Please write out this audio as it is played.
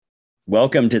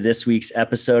Welcome to this week's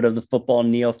episode of the Football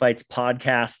Neophytes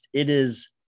podcast. It is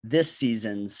this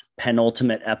season's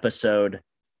penultimate episode,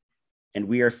 and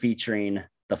we are featuring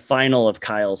the final of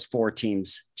Kyle's four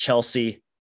teams, Chelsea.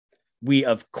 We,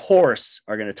 of course,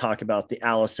 are going to talk about the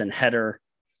Alisson header.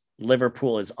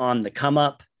 Liverpool is on the come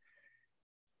up.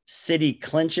 City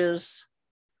clinches,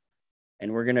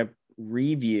 and we're going to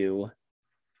review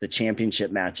the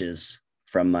championship matches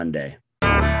from Monday.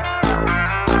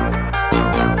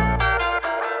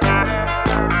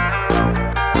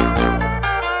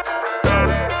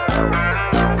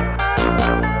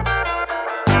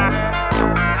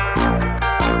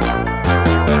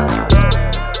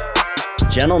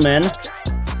 Gentlemen,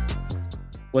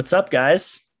 what's up,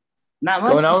 guys? Not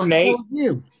What's going on, Nate?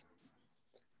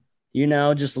 You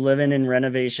know, just living in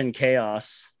renovation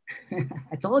chaos.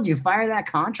 I told you, fire that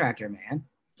contractor, man.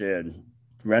 Dude,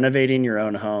 renovating your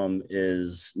own home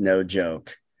is no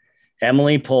joke.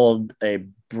 Emily pulled a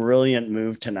brilliant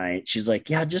move tonight. She's like,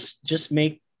 yeah, just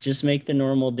make the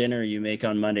normal dinner you make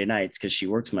on Monday nights, because she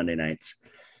works Monday nights.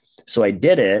 So I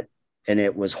did it, and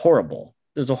it was horrible.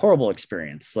 It was a horrible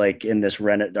experience. Like, in this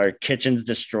our kitchen's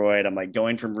destroyed. I'm like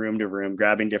going from room to room,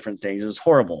 grabbing different things. It was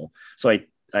horrible. So I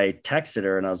texted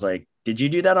her and I was like, did you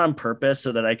do that on purpose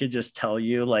so that I could just tell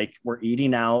you, like, we're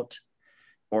eating out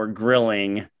or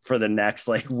grilling for the next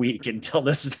week until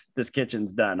this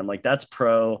kitchen's done? I'm like, that's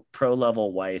pro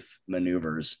level wife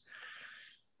maneuvers.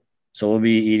 So we'll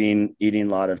be eating a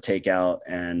lot of takeout,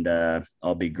 and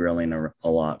I'll be grilling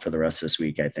a lot for the rest of this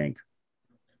week, I think.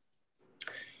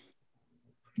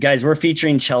 Guys, we're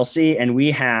featuring Chelsea, and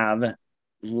we have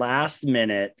last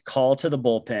minute call to the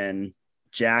bullpen,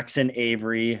 Jackson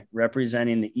Avery,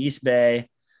 representing the East Bay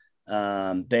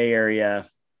Area.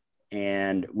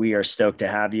 And we are stoked to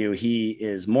have you. He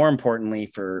is, more importantly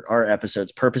for our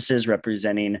episode's purposes,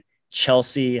 representing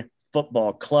Chelsea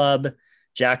Football Club.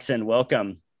 Jackson,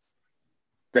 welcome.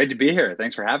 Great to be here.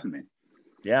 Thanks for having me.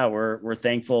 Yeah, we're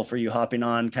thankful for you hopping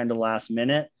on kind of last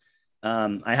minute.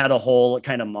 I had a whole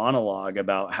kind of monologue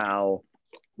about how,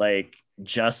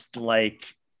 just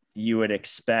like you would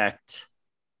expect,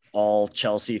 all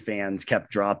Chelsea fans kept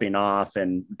dropping off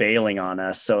and bailing on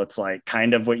us. So it's like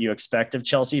kind of what you expect of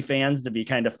Chelsea fans, to be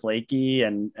kind of flaky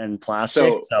and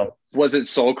plastic. So was it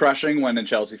soul crushing when a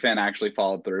Chelsea fan actually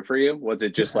followed through for you? Was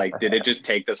it just did it just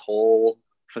take this whole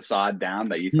facade down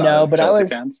that you thought? No, but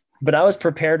Chelsea fans? But I was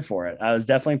prepared for it. I was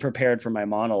definitely prepared for my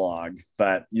monologue,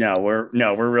 but we're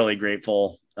really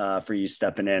grateful for you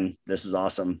stepping in. This is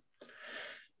awesome.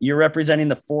 You're representing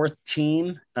the fourth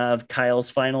team of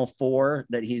Kyle's final four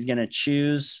that he's going to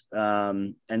choose.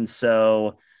 And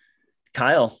so,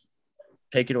 Kyle,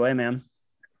 take it away, man.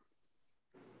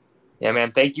 Yeah,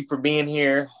 man. Thank you for being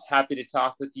here. Happy to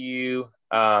talk with you.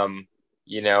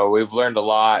 We've learned a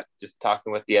lot just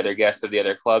talking with the other guests of the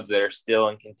other clubs that are still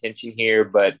in contention here,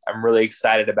 but I'm really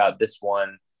excited about this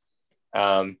one.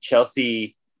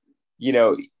 Chelsea,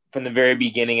 from the very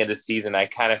beginning of the season, I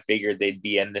kind of figured they'd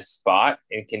be in this spot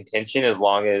in contention as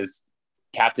long as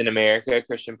Captain America,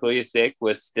 Christian Pulisic,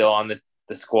 was still on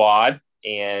the squad,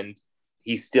 and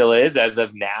he still is as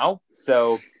of now.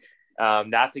 So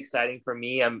that's exciting for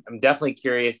me. I'm definitely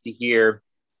curious to hear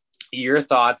your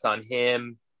thoughts on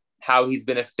him, how he's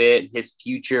been a fit, his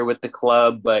future with the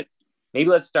club. But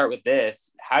maybe let's start with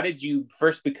this. How did you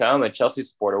first become a Chelsea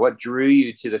supporter? What drew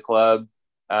you to the club?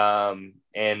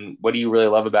 And what do you really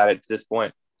love about it to this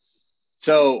point?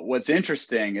 So what's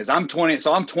interesting is I'm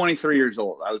 23 years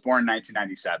old. I was born in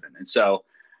 1997. And so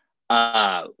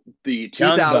the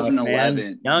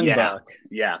 2011 Young buck.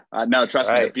 Yeah. No, trust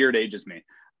me, the beard ages me.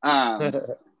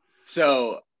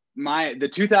 So the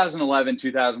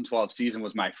 2011-2012 season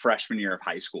was my freshman year of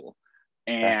high school.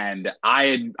 And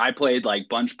I played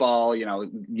bunch ball,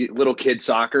 little kid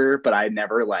soccer, but I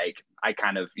never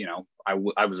I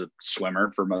was a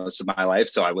swimmer for most of my life.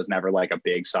 So I was never a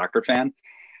big soccer fan.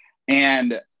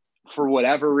 And for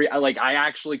whatever reason, I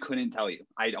actually couldn't tell you.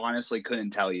 I honestly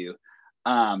couldn't tell you.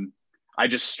 I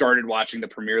just started watching the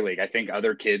Premier League. I think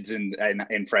other kids in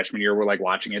freshman year were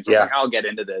watching it. So I was I'll get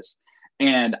into this.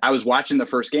 And I was watching the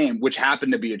first game, which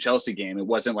happened to be a Chelsea game. It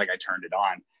wasn't I turned it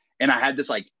on. And I had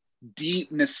this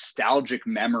deep nostalgic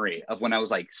memory of when I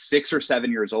was 6 or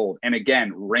 7 years old. And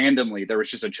again, randomly, there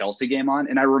was just a Chelsea game on.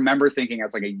 And I remember thinking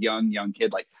as a young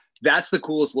kid, that's the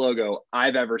coolest logo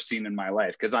I've ever seen in my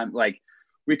life. Cause I'm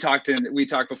we talked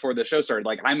before the show started,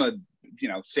 I'm a,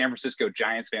 San Francisco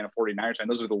Giants fan, a 49ers fan.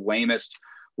 Those are the lamest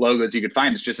logos you could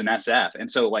find. It's just an SF. And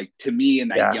so to me in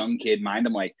that young kid mind,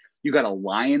 I'm you got a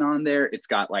lion on there. It's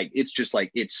got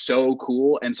it's so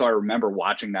cool. And so I remember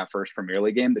watching that first Premier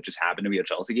League game that just happened to be a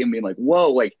Chelsea game, being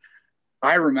whoa,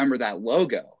 I remember that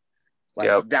logo.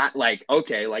 Like that, like,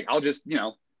 okay, like I'll just,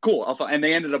 cool. And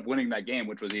they ended up winning that game,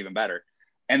 which was even better.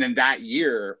 And then that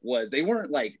year they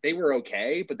were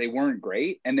okay, but they weren't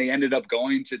great. And they ended up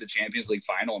going to the Champions League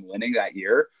final and winning that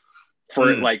year for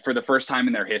the first time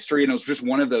in their history. And it was just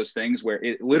one of those things where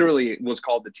it literally was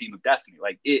called the team of destiny.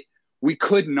 Like we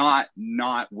could not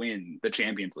win the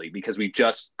Champions League because we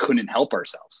just couldn't help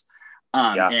ourselves.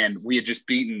 And we had just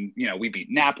beaten, we beat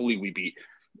Napoli, we beat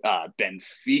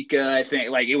Benfica, I think.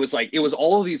 Like it was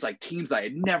all of these like teams I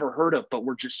had never heard of, but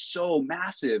were just so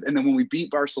massive. And then when we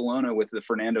beat Barcelona with the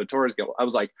Fernando Torres goal, I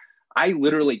was like, I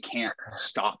literally can't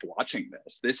stop watching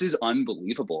this. This is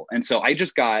unbelievable. And so I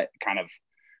just got kind of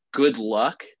good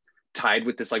luck tied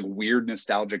with this like weird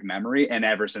nostalgic memory. And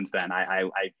ever since then, I've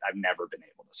never been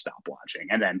able to stop watching.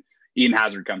 And then Eden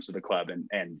Hazard comes to the club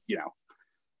and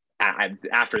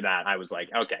after that, I was like,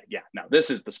 okay, yeah, no, this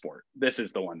is the sport. This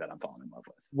is the one that I'm falling in love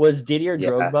with. Was Didier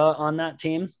Drogba on that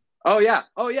team? Oh yeah.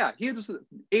 He had this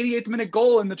 88th minute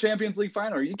goal in the Champions League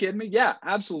final. Are you kidding me? Yeah,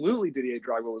 absolutely. Didier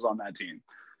Drogba was on that team.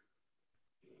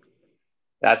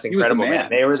 That's incredible, man.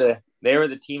 They were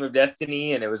the team of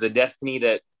destiny, and it was a destiny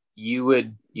that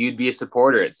you'd be a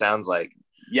supporter, it sounds like.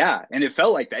 Yeah, and it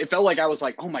felt like that. It felt like I was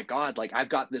like, oh my God, like I've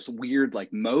got this weird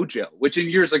like mojo, which in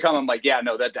years to come, I'm like, yeah,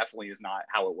 no, that definitely is not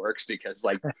how it works, because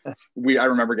like I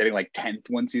remember getting like 10th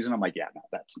one season. I'm like, yeah, no,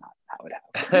 that's not how it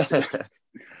happens.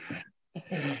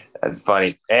 That's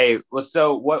funny. Hey, well,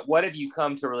 so what have you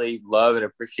come to really love and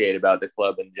appreciate about the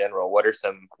club in general? What are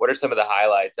some of the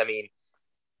highlights? I mean,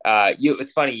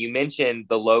 it's funny, you mentioned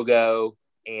the logo,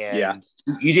 and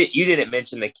you didn't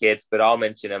mention the kits, but I'll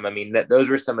mention them. I mean, those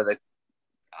were some of the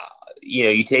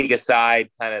you take aside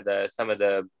kind of some of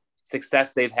the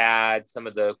success they've had, some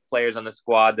of the players on the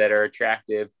squad that are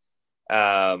attractive.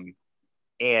 And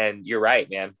you're right,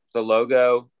 man. The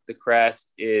logo, the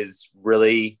crest is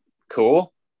really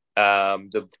cool.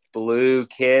 The blue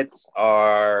kits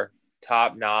are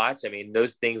top notch. I mean,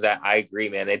 those things, I agree,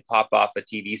 man. They'd pop off a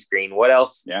TV screen. What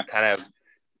else kind of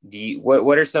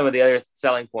what are some of the other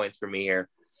selling points for me here?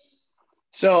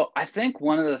 So I think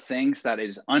one of the things that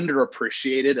is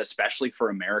underappreciated, especially for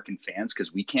American fans,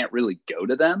 because we can't really go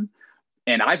to them.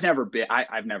 And I've never been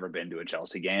to a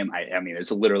Chelsea game. I mean,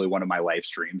 it's literally one of my life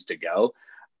dreams to go.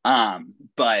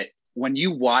 But when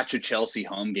you watch a Chelsea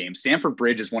home game, Stamford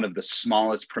Bridge is one of the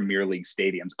smallest Premier League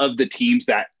stadiums of the teams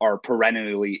that are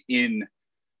perennially in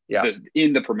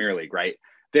the Premier League, right?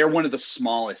 They're one of the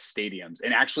smallest stadiums.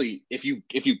 And actually, if you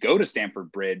go to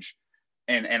Stamford Bridge,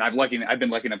 and I've been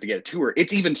lucky enough to get a tour, it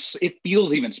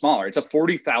feels even smaller. It's a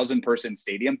 40,000 person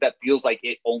stadium that feels like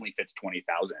it only fits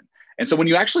 20,000. And so when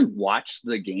you actually watch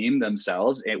the game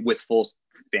themselves with full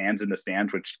fans in the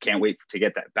stands, which can't wait to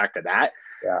get back to that.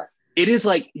 Yeah. It is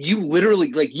like you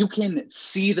literally, like, you can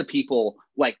see the people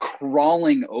like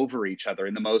crawling over each other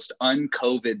in the most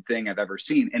un-COVID thing I've ever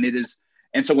seen.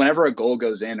 And so whenever a goal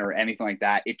goes in or anything like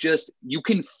that, you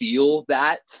can feel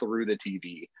that through the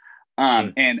TV.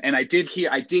 And I did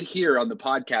hear on the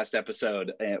podcast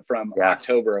episode from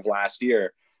October of last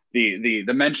year, the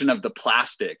mention of the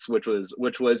plastics, which was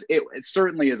it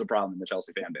certainly is a problem in the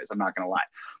Chelsea fan base. I'm not going to lie,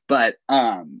 but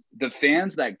the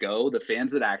fans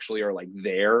that actually are like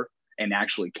there and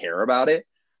actually care about it,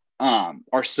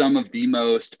 are some of the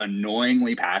most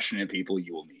annoyingly passionate people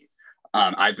you will meet.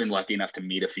 I've been lucky enough to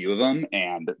meet a few of them,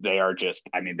 and they are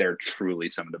they're truly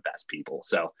some of the best people.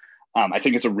 So I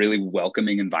think it's a really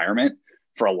welcoming environment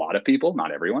for a lot of people,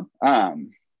 not everyone.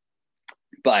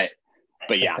 But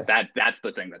yeah, that's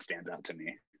the thing that stands out to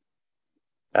me.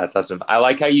 That's awesome. I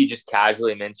like how you just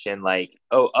casually mentioned, like,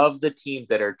 of the teams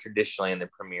that are traditionally in the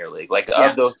Premier League, like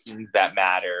of those teams that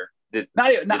matter.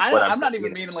 I'm not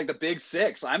even meaning like the big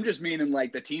six. I'm just meaning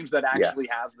like the teams that actually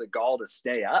have the gall to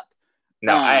stay up.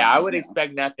 No, I would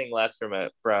expect nothing less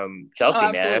from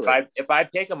Chelsea, man. If I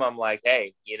pick them, I'm like,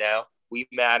 hey, we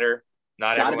matter.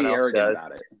 Not everyone else does.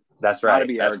 About it. That's right. Gotta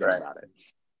be arrogant about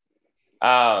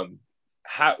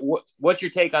it. What's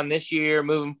your take on this year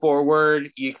moving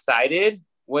forward? You excited?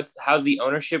 How's the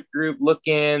ownership group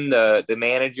looking? The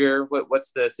manager?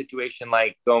 What's the situation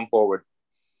like going forward?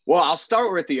 Well, I'll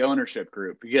start with the ownership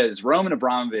group, because Roman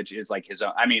Abramovich is like his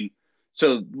own. I mean,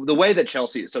 so the way that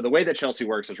Chelsea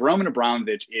works is Roman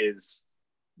Abramovich is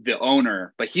the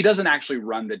owner, but he doesn't actually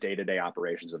run the day-to-day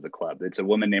operations of the club. It's a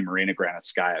woman named Marina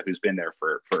Granovskaya who's been there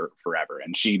for forever,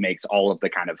 and she makes all of the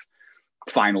kind of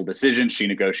final decisions. She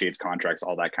negotiates contracts,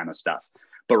 all that kind of stuff.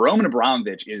 But Roman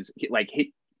Abramovich is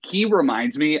he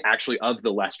reminds me actually of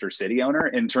the Leicester City owner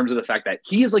in terms of the fact that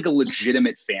he is like a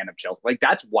legitimate fan of Chelsea. Like,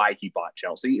 that's why he bought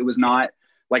Chelsea. It was not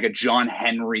like a John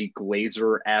Henry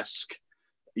Glazer-esque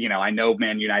I know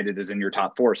Man United is in your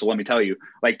top 4. So let me tell you,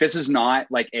 like, this is not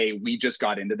like we just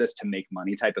got into this to make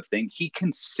money type of thing. He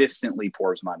consistently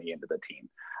pours money into the team.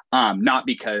 Not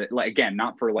because, like, again,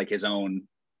 not for like his own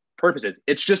purposes.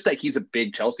 It's just that he's a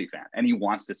big Chelsea fan and he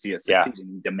wants to see us succeed and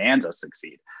he demands us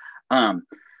succeed.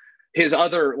 His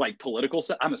other like political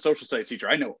stuff, I'm a social studies teacher.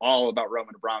 I know all about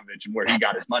Roman Abramovich and where he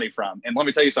got his money from. And let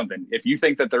me tell you something. If you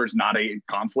think that there's not a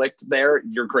conflict there,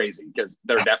 you're crazy, because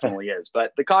there definitely is.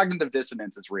 But the cognitive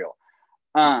dissonance is real.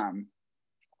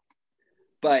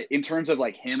 But in terms of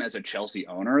like him as a Chelsea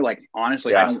owner, like,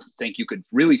 honestly, I don't think you could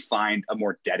really find a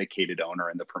more dedicated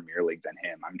owner in the Premier League than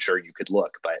him. I'm sure you could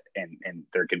look, but and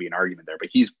there could be an argument there, but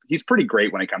he's pretty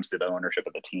great when it comes to the ownership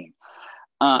of the team.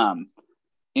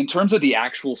 In terms of the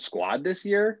actual squad this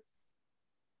year,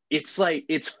 it's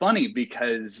funny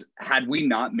because had we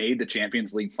not made the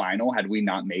Champions League final, had we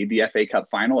not made the FA Cup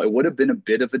final, it would have been a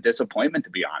bit of a disappointment, to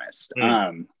be honest.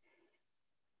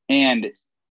 And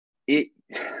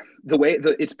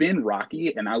it's been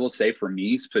rocky. And I will say, for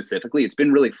me specifically, it's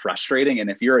been really frustrating. And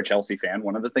if you're a Chelsea fan,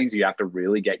 one of the things you have to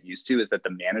really get used to is that the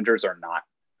managers are not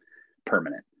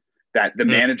permanent, that the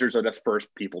managers are the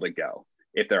first people to go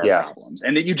if there are problems,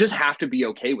 and that you just have to be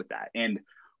okay with that. And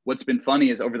what's been funny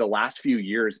is over the last few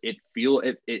years, it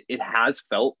has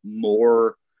felt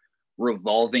more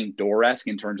revolving door-esque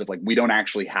in terms of like, we don't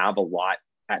actually have a lot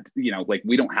like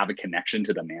we don't have a connection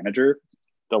to the manager.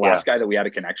 The last guy that we had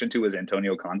a connection to was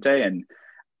Antonio Conte, and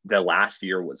the last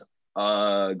year was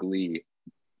ugly,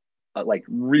 like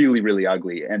really, really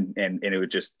ugly. And it was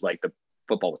just like the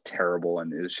football was terrible.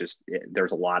 And it was just,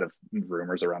 there's a lot of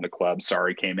rumors around the club.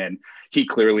 Sarri came in. He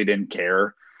clearly didn't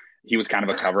care. He was kind of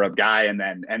a cover-up guy. And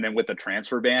then with the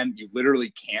transfer ban, you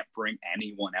literally can't bring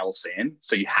anyone else in.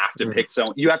 So you have to pick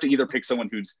someone. You have to either pick someone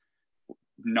who's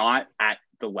not at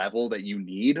the level that you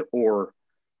need, or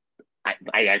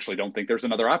I actually don't think there's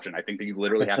another option. I think that you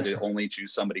literally have to only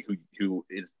choose somebody who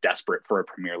is desperate for a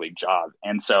Premier League job.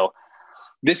 And so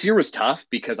this year was tough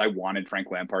because I wanted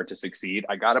Frank Lampard to succeed.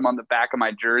 I got him on the back of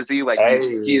my jersey. Like,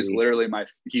 he is literally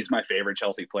he's my favorite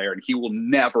Chelsea player, and he will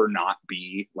never not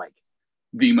be like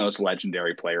the most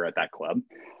legendary player at that club.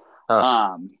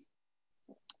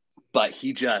 But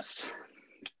he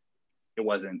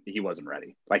wasn't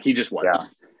ready. Like, he just wasn't.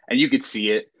 And you could see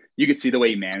it. You could see the way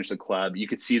he managed the club. You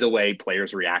could see the way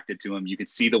players reacted to him. You could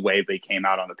see the way they came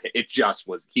out on the pitch.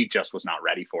 He just was not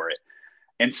ready for it.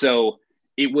 And so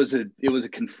it was a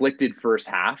conflicted first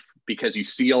half, because you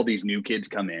see all these new kids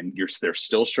come in. They're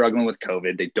still struggling with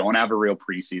COVID. They don't have a real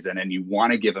preseason, and you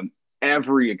want to give them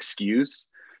every excuse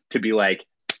to be like,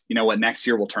 you know what, next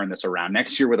year we'll turn this around.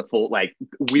 Next year with a full, like,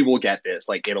 we will get this,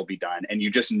 like, it'll be done. And you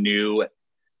just knew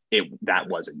that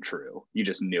wasn't true. You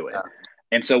just knew it.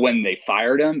 And so when they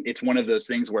fired him, it's one of those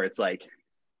things where it's like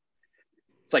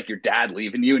your dad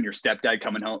leaving you and your stepdad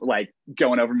coming home, like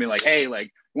going over and being like, hey,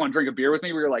 like, you want to drink a beer with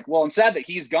me? We were like, well, I'm sad that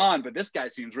he's gone, but this guy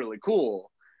seems really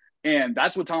cool. And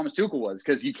that's what Thomas Tuchel was,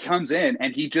 because he comes in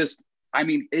and he just, I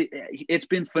mean, it's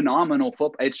been phenomenal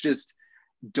football. It's just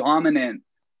dominant,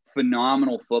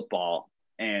 phenomenal football.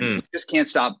 And we just can't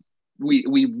stop.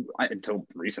 We until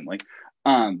recently,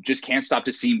 just can't stop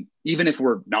to see, even if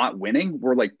we're not winning,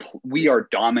 we are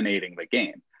dominating the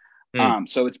game.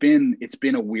 So it's been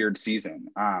a weird season.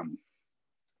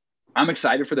 I'm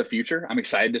excited for the future. I'm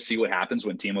excited to see what happens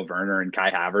when Timo Werner and Kai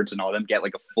Havertz and all of them get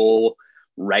like a full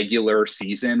regular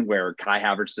season, where Kai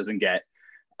Havertz doesn't get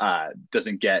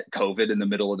COVID in the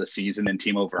middle of the season, and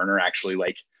Timo Werner actually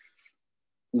like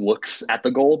looks at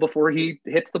the goal before he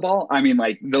hits the ball. I mean,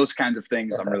 like, those kinds of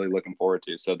things I'm really looking forward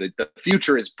to. So the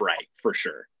future is bright for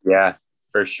sure. Yeah,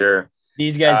 for sure.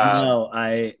 These guys know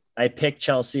I picked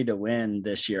Chelsea to win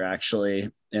this year,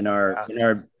 actually, in our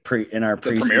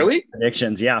preseason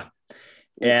predictions. Yeah.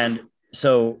 And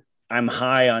so I'm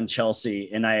high on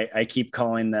Chelsea, and I keep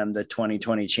calling them the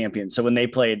 2020 champions. So when they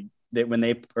played,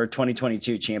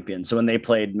 2022 champions. So when they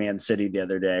played Man City the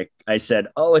other day, I said,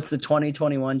 oh, it's the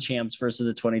 2021 champs versus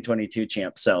the 2022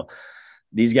 champs. So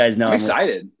these guys know. I'm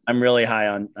excited. I'm really high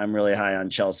on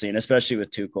Chelsea, and especially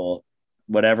with Tuchel,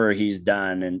 whatever he's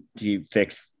done, and he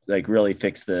really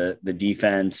fixed the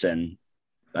defense, and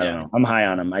I don't know. I'm high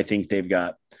on him. I think they've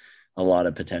got a lot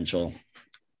of potential.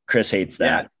 Chris hates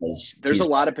that. Yeah, there's a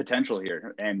lot of potential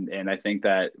here. And I think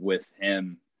that with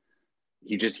him,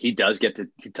 he does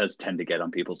tend to get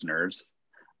on people's nerves.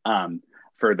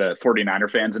 For the 49er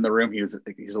fans in the room,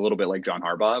 he's a little bit like John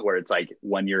Harbaugh, where it's like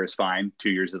 1 year is fine, 2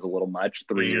 years is a little much,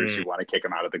 3 years you want to kick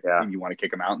him out of you want to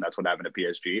kick him out, and that's what happened at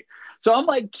PSG. So I'm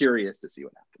like curious to see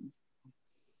what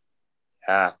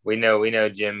happens. We know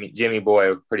Jimmy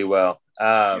Boy pretty well.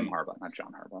 Jim Harbaugh, not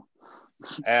John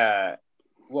Harbaugh.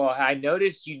 Well, I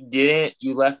noticed you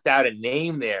left out a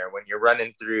name there when you're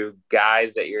running through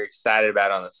guys that you're excited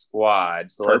about on the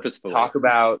squad. So let's talk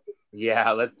about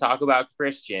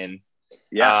Christian.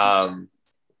 Yeah.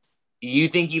 You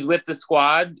think he's with the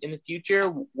squad in the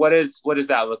future? What does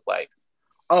that look like?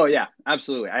 Oh yeah,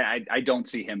 absolutely. I don't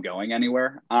see him going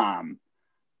anywhere.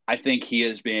 I think he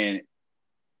has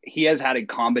had a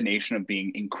combination of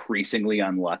being increasingly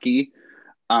unlucky,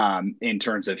 in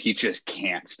terms of he just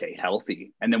can't stay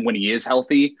healthy. And then when he is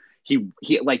healthy, he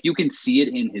like, you can see it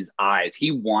in his eyes.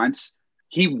 He wants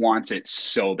it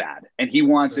so bad, and he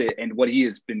wants it. And what he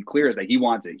has been clear is that he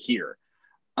wants it here.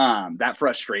 That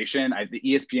frustration, the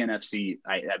ESPN FC,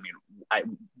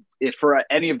 if for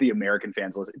any of the American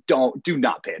fans listen, do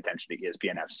not pay attention to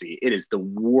ESPN FC. It is the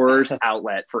worst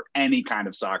outlet for any kind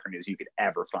of soccer news you could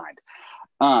ever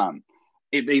find.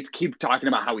 They keep talking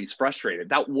about how he's frustrated.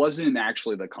 That wasn't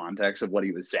actually the context of what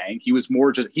he was saying. He was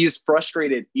more just, he is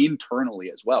frustrated internally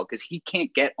as well, because he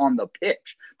can't get on the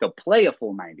pitch to play a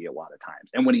full 90 a lot of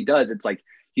times. And when he does, it's like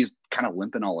he's kind of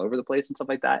limping all over the place and stuff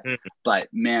like that. Mm-hmm. But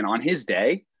man, on his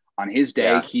day,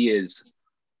 yeah, he is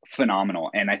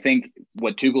phenomenal. And I think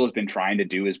what Tuchel has been trying to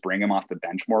do is bring him off the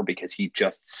bench more, because he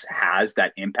just has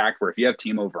that impact where if you have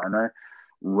Timo Werner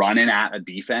running at a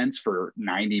defense for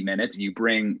 90 minutes, you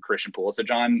bring Christian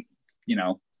Pulisic on,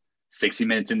 60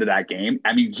 minutes into that game.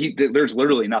 I mean, there's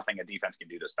literally nothing a defense can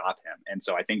do to stop him. And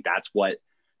so I think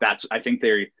I think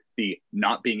the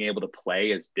not being able to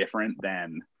play is different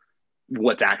than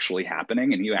what's actually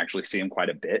happening. And you actually see him quite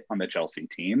a bit on the Chelsea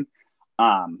team.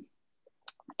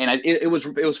 And it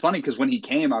was funny because when he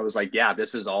came, I was like, yeah,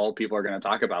 this is all people are going to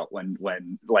talk about when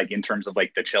like, in terms of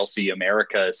like the Chelsea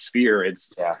America sphere,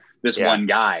 it's one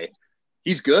guy.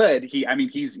 He's good.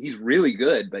 He's really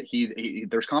good, but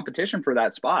there's competition for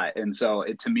that spot. And so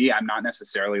to me, I'm not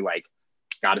necessarily like,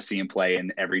 got to see him play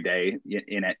in every day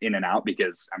in and out,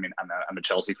 because I'm a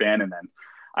Chelsea fan. And then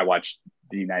I watch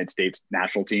the United States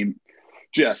national team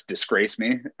just disgrace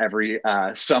me every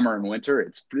summer and winter.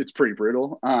 It's pretty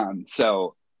brutal.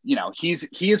 So,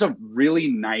 he is a really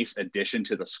nice addition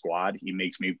to the squad. He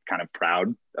makes me kind of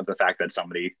proud of the fact that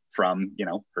somebody from,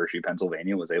 Hershey,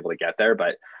 Pennsylvania was able to get there.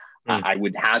 But I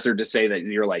would hazard to say that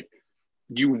you're like,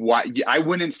 I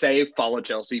wouldn't say follow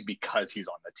Chelsea because he's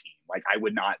on the team. Like, I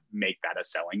would not make that a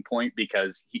selling point,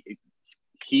 because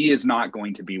he is not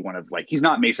going to be one of, like, he's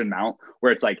not Mason Mount,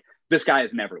 where it's like, this guy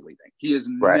is never leaving. He is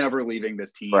never leaving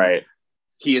this team. Right.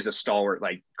 He is a stalwart.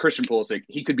 Like Christian Pulisic,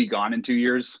 he could be gone in 2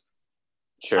 years.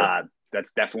 Sure.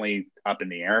 That's definitely up in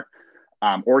the air.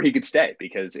 Or he could stay,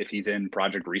 because if he's in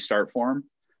Project Restart form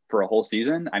for a whole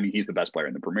season, he's the best player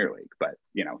in the Premier League, but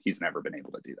he's never been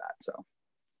able to do that. So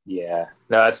yeah,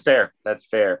 no, that's fair.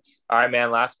 All right,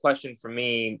 man. Last question for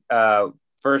me.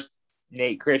 First,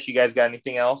 Nate, Chris, you guys got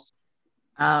anything else?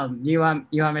 You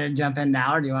want me to jump in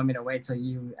now, or do you want me to wait till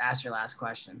you ask your last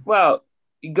question? Well,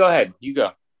 go ahead. You go.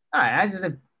 All right. I just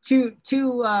have two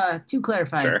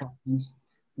clarifying questions.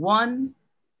 One,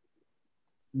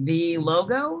 the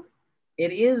logo,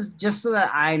 it is, just so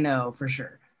that I know for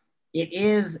sure, it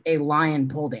is a lion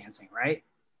pole dancing, right?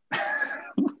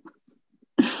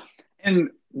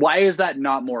 And why is that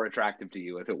not more attractive to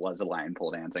you if it was a lion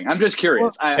pole dancing? I'm just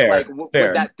curious. Fair. Would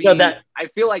that be? I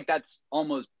feel like that's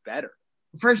almost better.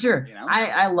 For sure.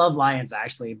 I love lions,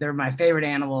 actually. They're my favorite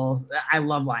animal. I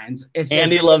love lions.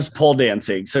 Andy loves pole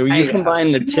dancing. So you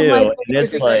combine the two, and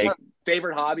it's like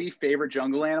favorite hobby, favorite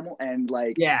jungle animal, and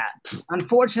like, yeah.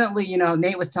 Unfortunately,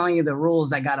 Nate was telling you the rules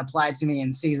that got applied to me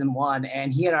in season 1,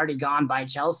 and he had already gone by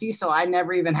Chelsea, so I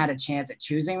never even had a chance at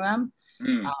choosing them.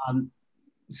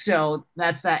 So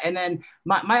that's that. And then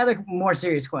my other more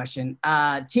serious question,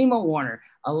 Timo Werner,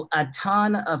 a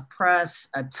ton of press,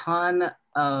 a ton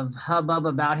of hubbub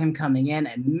about him coming in,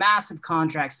 a massive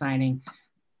contract signing,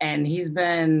 and he's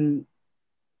been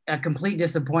a complete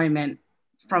disappointment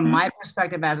from my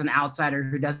perspective as an outsider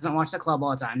who doesn't watch the club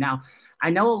all the time. Now,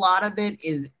 I know a lot of it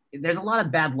is, there's a lot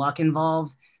of bad luck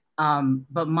involved,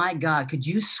 but my God, could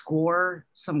you score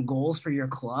some goals for your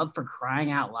club, for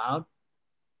crying out loud?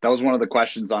 That was one of the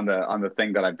questions on the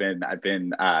thing that I've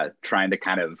been trying to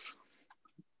kind of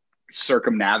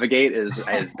circumnavigate is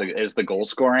the goal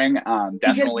scoring.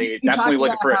 Definitely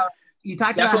looking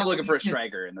for a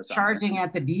striker in the summer. Charging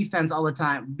at the defense all the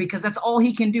time, because that's all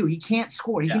he can do. He can't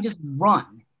score. He can just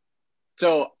run.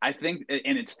 So I think,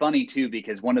 and it's funny too,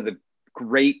 because one of the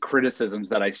great criticisms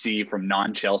that I see from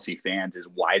non-Chelsea fans is,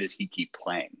 why does he keep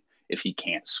playing if he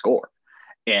can't score?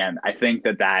 And I think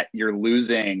that you're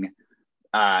losing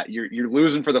you're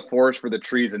losing for the forest for the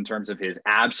trees in terms of his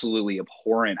absolutely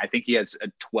abhorrent. I think he has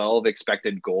 12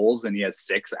 expected goals and he has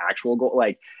 6 actual goals.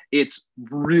 Like, it's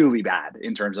really bad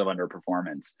in terms of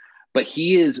underperformance. But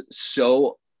he is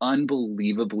so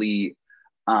unbelievably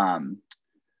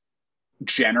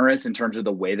generous in terms of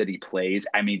the way that he plays.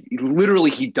 I mean,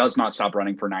 literally, he does not stop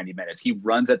running for 90 minutes. He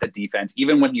runs at the defense,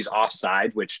 even when he's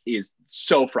offside, which is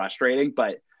so frustrating.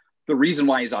 But the reason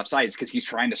why he's offside is because he's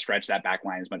trying to stretch that back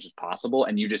line as much as possible.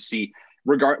 And you just see,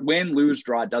 win, lose,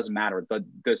 draw, it doesn't matter.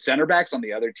 The center backs on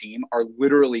the other team are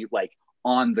literally like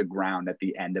on the ground at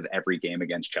the end of every game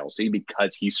against Chelsea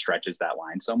because he stretches that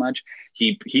line so much.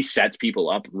 He sets people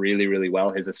up really, really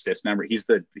well. His assist number, he's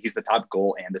the top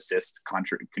goal and assist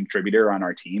contributor on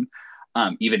our team,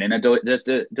 even in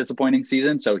a disappointing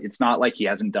season. So it's not like he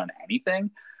hasn't done anything.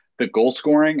 The goal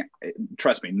scoring,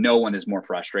 trust me, no one is more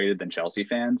frustrated than Chelsea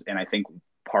fans. And I think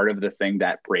part of the thing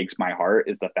that breaks my heart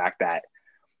is the fact that,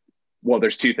 well,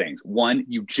 there's 2 things. One,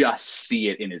 you just see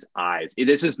it in his eyes.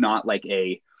 This is not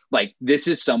this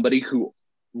is somebody who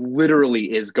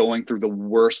literally is going through the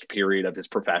worst period of his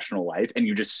professional life, and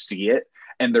you just see it.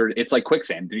 And it's like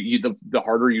quicksand. The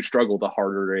harder you struggle, the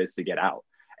harder it is to get out.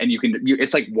 And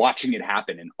it's like watching it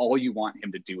happen. And all you want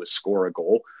him to do is score a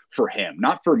goal for him,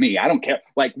 not for me. I don't care.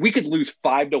 Like, we could lose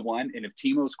 5-1. And if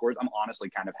Timo scores, I'm honestly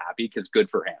kind of happy because good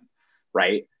for him.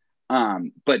 Right.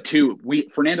 But 2,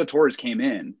 Fernando Torres came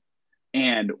in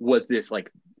and was this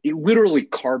like literally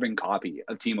carbon copy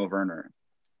of Timo Werner.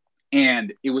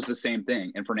 And it was the same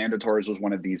thing. And Fernando Torres was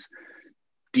one of these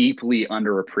deeply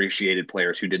underappreciated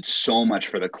players who did so much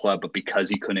for the club, but because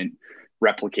he couldn't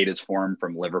replicate his form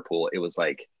from Liverpool, it was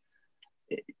like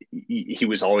he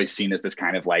was always seen as this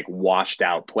kind of like washed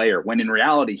out player, when in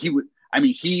reality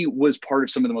he was part of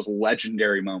some of the most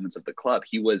legendary moments of the club.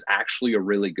 He was actually a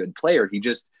really good player.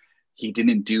 He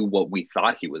didn't do what we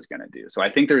thought he was going to do. So I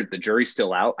think the jury's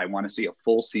still out. I want to see a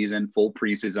full season, full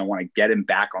preseason. I want to get him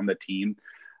back on the team.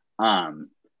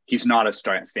 He's not a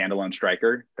standalone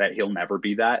striker. That he'll never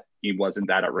be that. He wasn't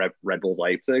that at Red Bull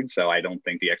Leipzig. So I don't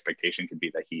think the expectation could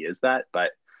be that he is that,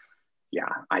 but yeah,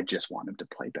 I just want him to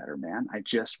play better, man. I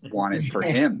just want it for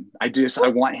him. I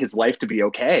want his life to be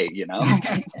okay, you know?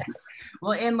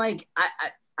 Well, and like,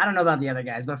 I don't know about the other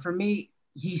guys, but for me,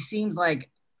 he seems like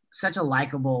such a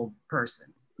likable person.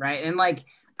 Right. And like,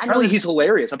 apparently he's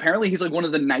hilarious. Apparently he's like one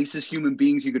of the nicest human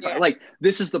beings you could find. Like,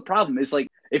 this is the problem. Is like,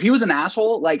 if he was an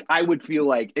asshole, like, I would feel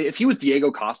like if he was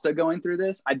Diego Costa going through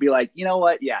this, I'd be like, you know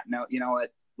what? Yeah, no, you know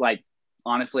what? Like,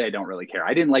 honestly, I don't really care.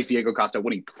 I didn't like Diego Costa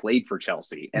when he played for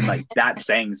Chelsea, and like that's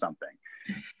saying something.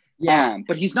 Yeah,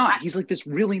 but he's not. He's like this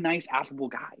really nice, affable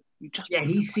guy.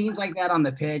 He seems like that on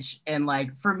the pitch. And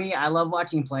like, for me, I love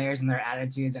watching players and their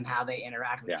attitudes and how they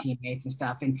interact with teammates and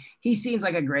stuff. And he seems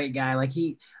like a great guy. Like,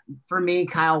 for me,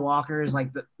 Kyle Walker is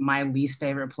like my least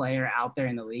favorite player out there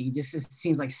in the league. He just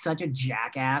seems like such a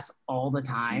jackass all the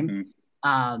time.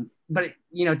 Mm-hmm. But,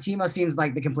 you know, Timo seems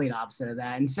like the complete opposite of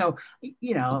that. And so,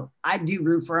 you know, I do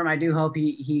root for him. I do hope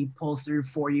he pulls through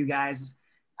for you guys,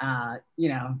 you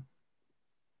know.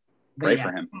 Pray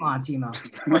for him. Come on, Timo.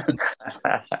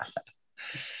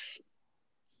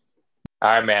 All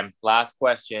right, man. Last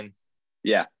question.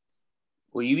 Yeah.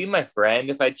 Will you be my friend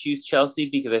if I choose Chelsea?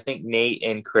 Because I think Nate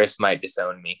and Chris might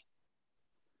disown me.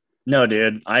 No,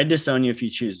 dude. I'd disown you if you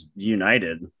choose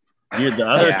United. The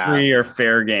other 3 are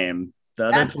fair game. The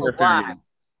other 3 are fair game.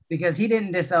 Because he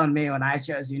didn't disown me when I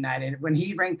chose United, when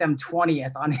he ranked them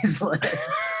 20th on his list.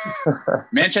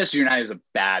 Manchester United is a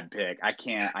bad pick. I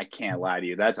can't lie to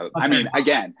you. I mean,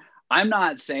 again, I'm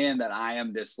not saying that I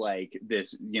am this,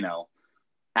 you know,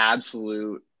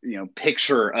 absolute, you know,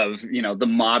 picture of, you know, the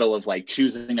model of like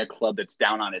choosing a club that's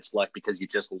down on its luck because you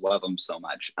just love them so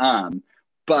much.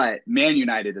 But Man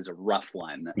United is a rough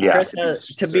one. Yeah.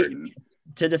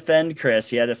 To defend Chris,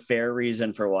 he had a fair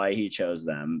reason for why he chose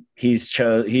them. He's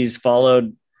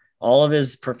followed all of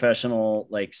his professional,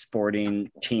 like,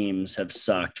 sporting teams have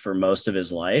sucked for most of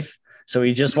his life. So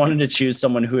he just wanted to choose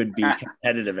someone who would be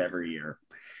competitive every year.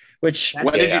 When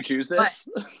did you choose this?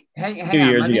 2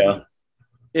 years ago.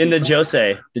 In the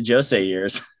Jose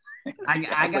years.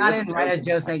 I got in right as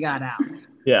Jose got out.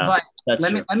 Yeah. But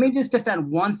let me just defend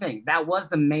one thing. That was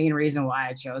the main reason why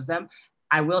I chose them.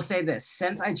 I will say this,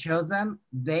 since I chose them,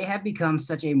 they have become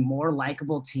such a more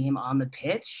likable team on the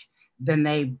pitch than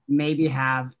they maybe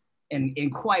have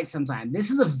in quite some time. This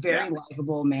is a very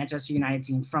likable Manchester United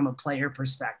team from a player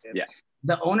perspective. Yeah.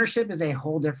 The ownership is a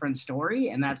whole different story,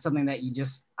 and that's something that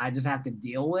I just have to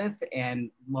deal with.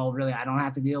 And, well, really, I don't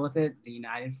have to deal with it. The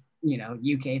United, you know,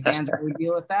 UK fans really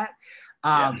deal with that.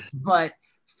 But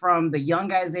from the young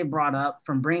guys they brought up,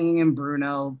 from bringing in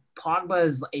Bruno. Pogba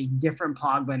is a different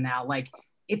Pogba now. Like,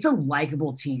 it's a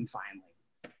likable team finally.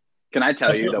 Can I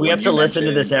tell you that we have to listen to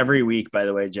mentioned this every week, by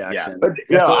the way, Jackson?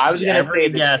 Yeah. No, I was going to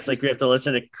say yes, like we have to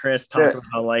listen to Chris talk about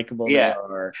how likable they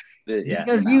are.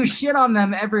 Because you shit on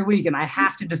them every week, and I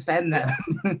have to defend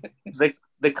them.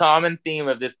 The common theme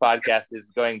of this podcast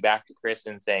is going back to Chris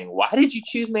and saying, "Why did you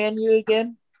choose Man U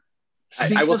again?"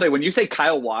 I will say, when you say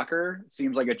Kyle Walker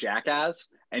seems like a jackass,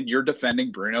 and you're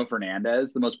defending Bruno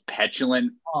Fernandes, the most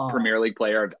petulant Premier League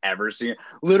player I've ever seen.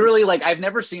 Literally, like, I've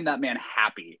never seen that man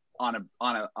happy on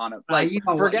a like,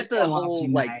 forget the whole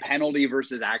like penalty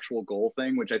versus actual goal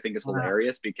thing, which I think is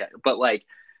hilarious but like,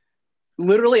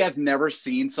 literally, I've never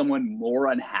seen someone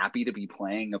more unhappy to be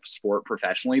playing a sport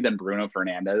professionally than Bruno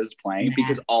Fernandes playing,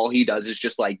 because all he does is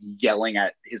just like yelling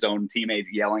at his own teammates,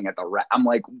 yelling at the I'm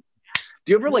like,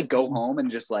 do you ever like go home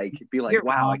and just like be like,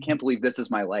 wow, I can't believe this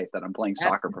is my life, that I'm playing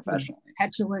soccer professionally?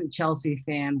 Petulant Chelsea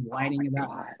fan whining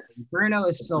about it. Bruno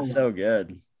is so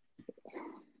good.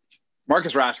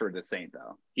 Marcus Rashford is a saint,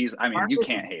 though. You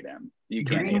can't hate him. You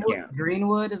can't hate him.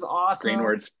 Greenwood is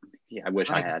awesome. I wish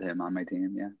I had him on my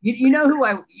team. Yeah. You know who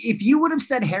if you would have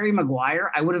said Harry Maguire,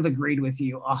 I would have agreed with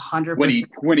you 100%.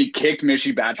 When he kicked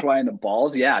Michy Batshuayi in the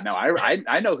balls. Yeah, no,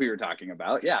 I know who you're talking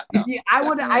about. Yeah. No,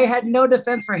 I had no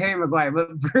defense for Harry Maguire,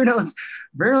 but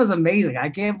Bruno's amazing. I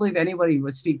can't believe anybody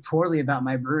would speak poorly about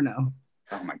my Bruno.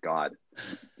 Oh my God.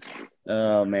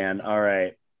 Oh man. All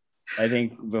right. I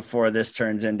think before this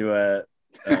turns into a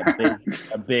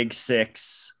big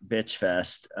six bitch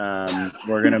fest,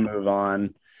 we're going to move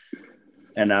on,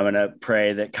 and I'm going to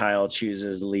pray that Kyle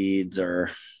chooses Leeds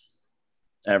or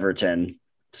Everton.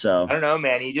 So I don't know,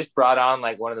 man. He just brought on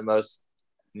like one of the most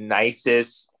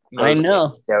nicest,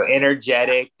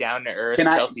 energetic, down to earth.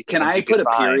 Can I put a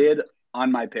period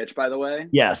on my pitch, by the way?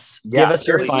 Yes. Give us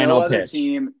your final pitch. Other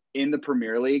team in the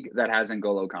Premier League that has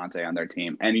N'Golo Kante on their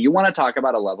team. And you want to talk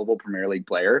about a lovable Premier League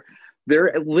player?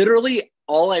 They're literally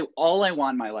all I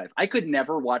want in my life. I could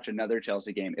never watch another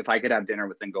Chelsea game if I could have dinner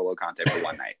with N'Golo Kante for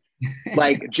one night.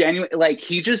 Like, genuine, like,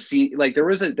 he just there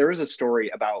was a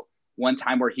story about one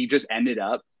time where he just ended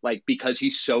up, like, because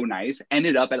he's so nice,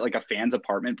 ended up at like a fan's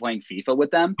apartment playing FIFA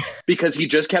with them because he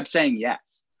just kept saying yes.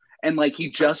 And like,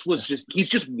 he's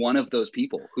just one of those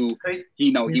people who,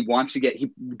 he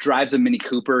drives a Mini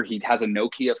Cooper. He has a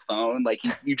Nokia phone. Like,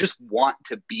 you just want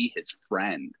to be his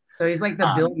friend. So he's like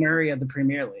the Bill Murray of the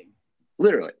Premier League.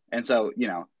 Literally. And so,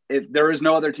 if there is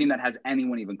no other team that has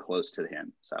anyone even close to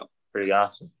him. So pretty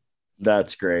awesome.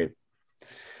 That's great.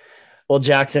 Well,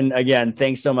 Jackson, again,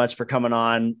 thanks so much for coming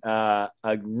on. A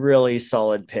really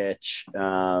solid pitch.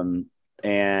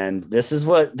 And this is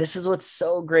what's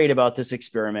so great about this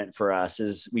experiment for us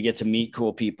is we get to meet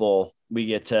cool people. We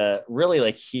get to really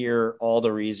like hear all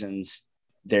the reasons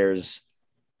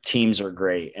teams are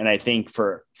great. And I think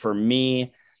for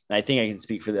me, and I think I can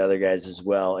speak for the other guys as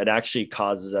well, it actually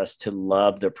causes us to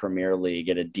love the Premier League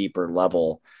at a deeper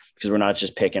level, because we're not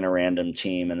just picking a random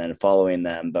team and then following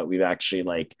them, but we've actually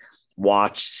like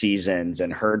watched seasons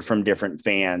and heard from different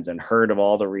fans and heard of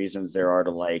all the reasons there are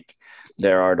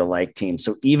to like teams.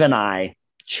 So even I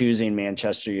choosing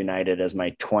Manchester United as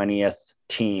my 20th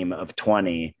team of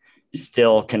 20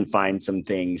 still can find some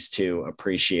things to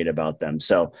appreciate about them.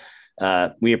 So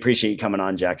we appreciate you coming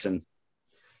on, Jackson.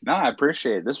 No, I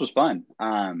appreciate it. This was fun.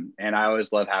 And I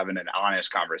always love having an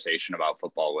honest conversation about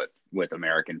football with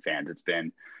American fans.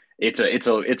 It's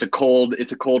a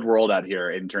cold world out here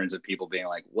in terms of people being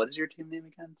like, what is your team name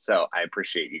again? So I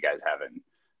appreciate you guys having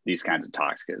these kinds of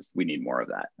talks, because we need more of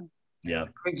that. Yeah.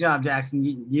 Great job, Jackson.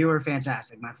 You were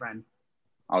fantastic, my friend.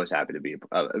 Always happy to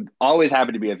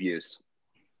be of use.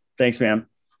 Thanks, man.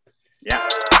 Yeah.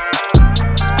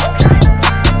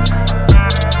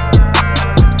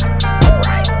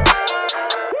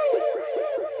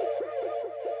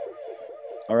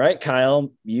 All right,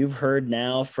 Kyle, you've heard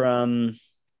now from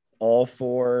all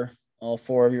four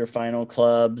of your final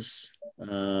clubs.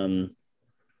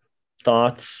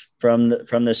 Thoughts from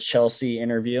this Chelsea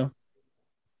interview?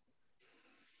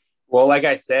 Well, like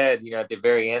I said, at the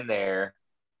very end there,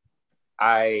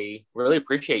 I really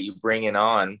appreciate you bringing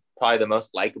on probably the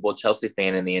most likable Chelsea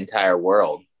fan in the entire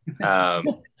world.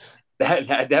 That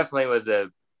definitely was a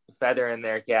feather in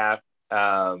their cap.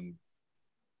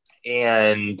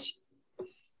 And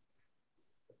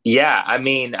yeah, I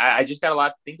mean, I just got a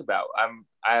lot to think about.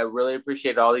 I really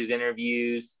appreciate all these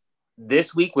interviews.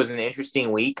 This week was an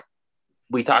interesting week.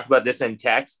 We talked about this in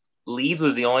text. Leeds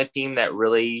was the only team that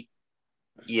really,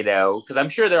 because I'm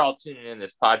sure they're all tuning in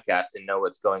this podcast and know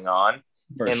what's going on.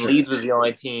 Leeds was the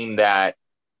only team that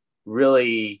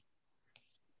really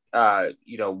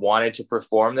wanted to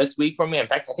perform this week for me. In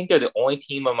fact, I think they're the only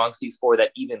team amongst these four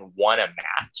that even won a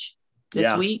match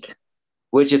this week,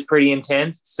 which is pretty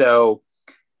intense. So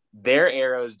their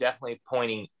arrow is definitely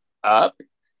pointing up,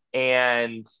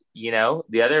 and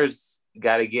the others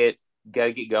got to get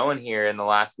going here in the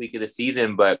last week of the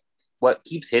season. But what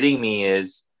keeps hitting me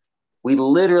is we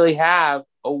literally have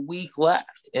a week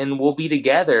left, and we'll be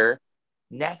together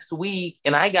next week,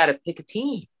 and I got to pick a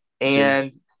team,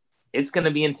 and it's going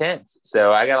to be intense.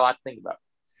 So I got a lot to think about.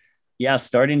 Yeah,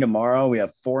 starting tomorrow, we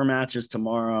have 4 matches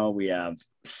tomorrow. We have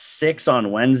 6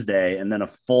 on Wednesday, and then a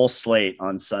full slate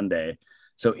on Sunday.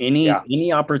 So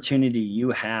any opportunity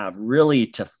you have really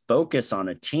to focus on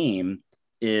a team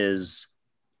is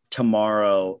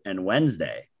tomorrow and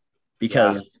Wednesday,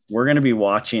 because we're going to be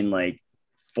watching like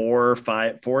 4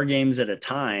 games at a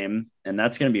time, and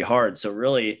that's going to be hard. So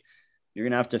really, you're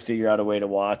going to have to figure out a way to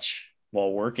watch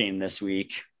while working this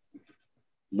week.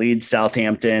 Leeds,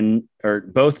 Southampton, or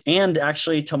both. And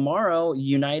actually tomorrow,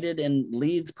 United and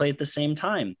Leeds play at the same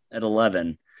time at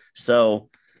 11. So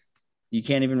you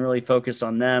can't even really focus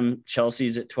on them.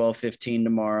 Chelsea's at 12:15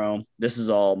 tomorrow. This is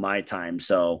all my time.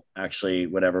 So actually,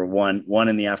 whatever, one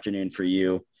in the afternoon for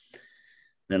you,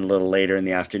 then a little later in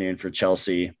the afternoon for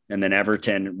Chelsea, and then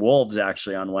Everton, Wolves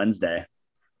actually on Wednesday.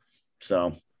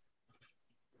 So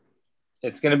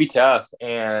it's going to be tough.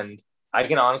 And I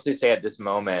can honestly say at this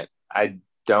moment, I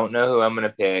don't know who I'm going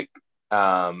to pick.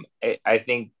 I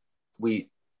think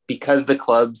because the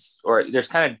clubs, or there's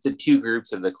kind of the 2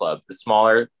 groups of the clubs, the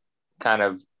smaller, kind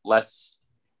of less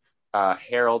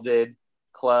heralded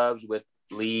clubs with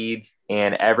Leeds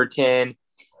and Everton,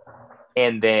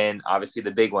 and then obviously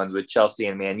the big ones with Chelsea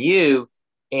and Man U.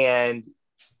 And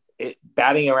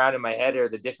batting around in my head are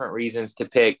the different reasons to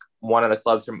pick one of the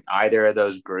clubs from either of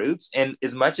those groups. And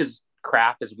as much as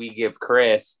crap as we give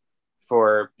Chris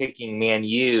for picking Man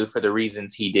U for the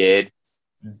reasons he did,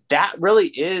 that really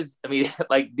is,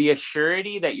 like the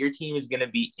assurity that your team is going to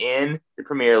be in the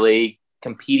Premier League,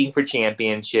 competing for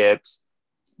championships.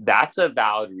 That's a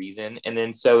valid reason. And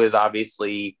then so is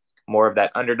obviously more of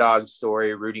that underdog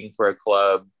story, rooting for a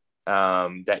club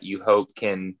that you hope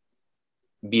can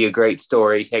be a great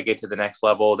story, take it to the next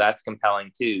level. That's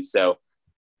compelling too. So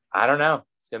I don't know.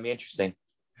 It's going to be interesting.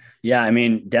 Yeah.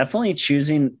 Definitely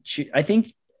I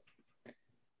think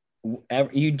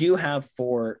you do have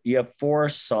 4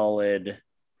 solid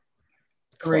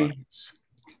clubs,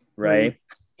 right?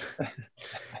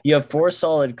 You have 4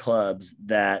 solid clubs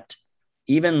that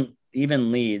even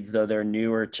Leeds, though they're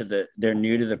new to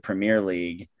the Premier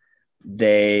League,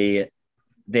 they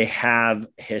have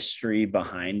history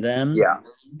behind them. Yeah.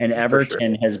 And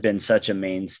Everton has been such a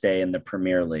mainstay in the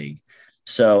Premier League.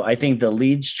 So I think the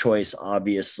Leeds choice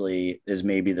obviously is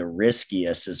maybe the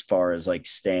riskiest as far as like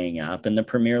staying up in the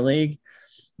Premier League,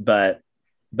 but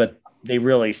they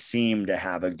really seem to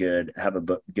have a good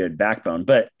backbone.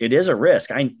 But it is a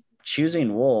risk.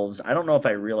 Choosing Wolves, I don't know if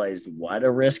I realized what a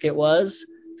risk it was.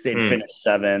 They'd finished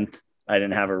 7th. I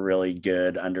didn't have a really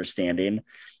good understanding.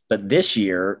 But this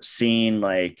year, seeing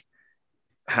like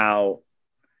how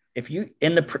if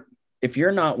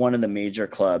you're not one of the major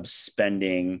clubs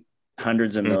spending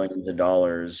hundreds of millions of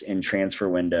dollars in transfer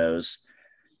windows,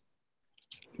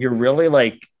 you're really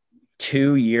like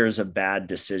 2 years of bad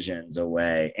decisions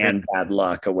away and bad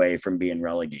luck away from being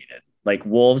relegated. Like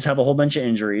Wolves have a whole bunch of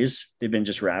injuries. They've been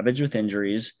just ravaged with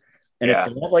injuries. And if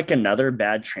they have like another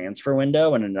bad transfer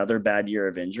window and another bad year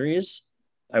of injuries,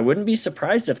 I wouldn't be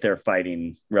surprised if they're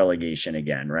fighting relegation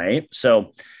again. Right.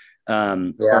 So,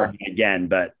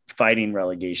 but fighting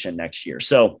relegation next year.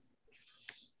 So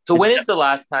when is the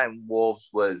last time Wolves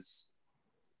was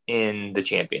in the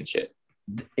championship?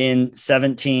 In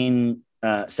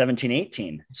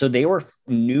 17-18. So they were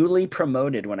newly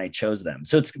promoted when I chose them.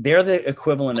 So they're the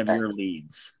equivalent of your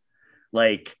Leeds.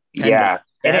 Like,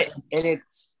 and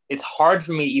it's hard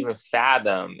for me to even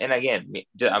fathom. And again,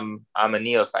 I'm a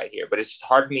neophyte here, but it's just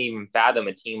hard for me to even fathom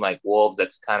a team like Wolves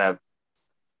that's kind of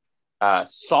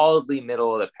solidly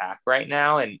middle of the pack right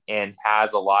now and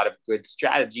has a lot of good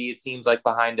strategy, it seems like,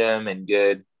 behind them, and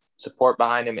good support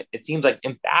behind him. It seems like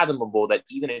unfathomable that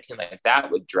even a team like that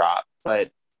would drop,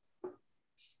 but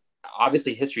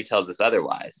obviously history tells us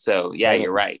otherwise. So yeah,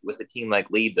 you're right. With a team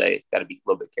like Leeds, I got to be a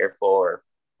little bit careful.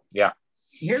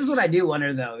 Here's what I do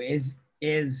wonder though is,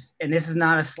 and this is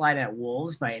not a slight at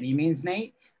Wolves by any means,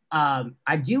 Nate.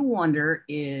 I do wonder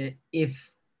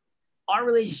if our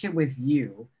relationship with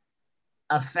you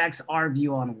affects our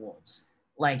view on Wolves.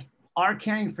 Like, our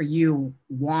caring for you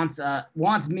wants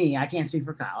me, I can't speak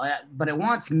for Kyle, but it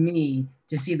wants me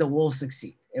to see the Wolves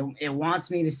succeed. It wants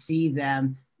me to see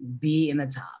them be in the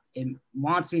top. it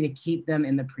wants me to keep them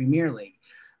in the Premier League.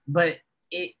 But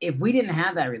if we didn't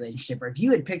have that relationship, or if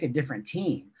you had picked a different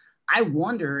team, I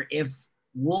wonder if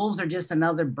Wolves are just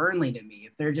another Burnley to me,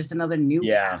 if they're just another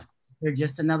Newcastle, they're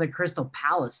just another Crystal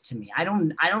Palace to me. I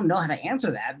don't know how to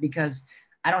answer that because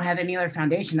I don't have any other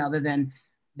foundation other than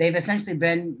they've essentially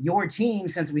been your team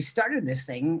since we started this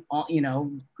thing,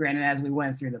 granted, as we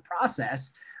went through the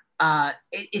process.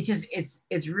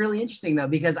 It's really interesting though,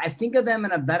 because I think of them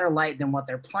in a better light than what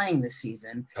they're playing this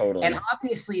season. Totally. And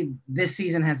obviously this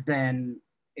season has been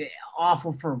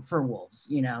awful for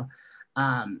Wolves,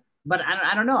 but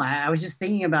I don't know. I was just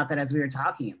thinking about that as we were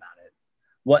talking about it.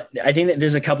 What I think that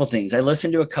there's a couple things. I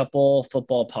listened to a couple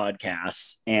football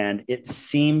podcasts, and it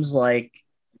seems like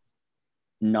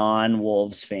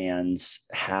non-Wolves fans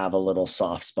have a little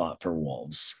soft spot for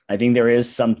Wolves. I think there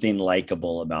is something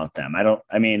likable about them.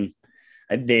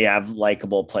 They have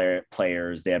likable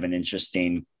players. They have an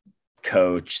interesting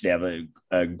coach. They have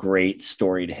a great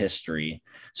storied history.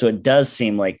 So it does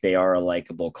seem like they are a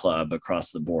likable club across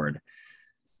the board.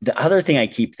 The other thing I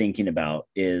keep thinking about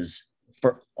is,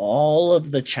 for all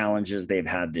of the challenges they've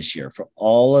had this year, for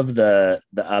all of the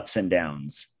ups and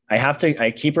downs,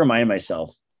 I keep reminding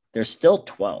myself, they're still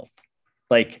 12th.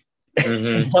 Like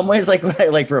in some ways, like when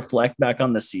I reflect back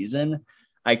on the season,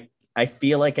 I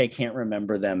feel like I can't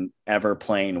remember them ever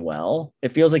playing well.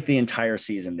 It feels like the entire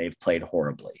season they've played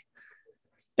horribly.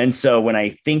 And so when I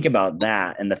think about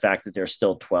that and the fact that they're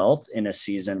still 12th in a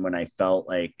season when I felt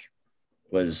like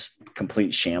was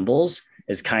complete shambles,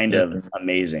 is kind of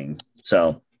amazing.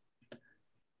 So,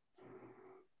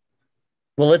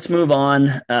 well, let's move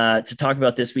on to talk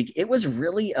about this week. It was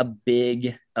really a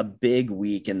big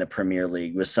week in the Premier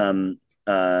League with some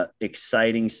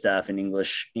exciting stuff in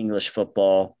English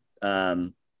football.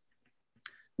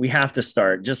 We have to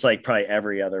start, just like probably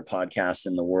every other podcast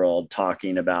in the world,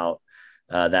 talking about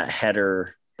that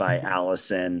header by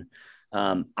Alisson.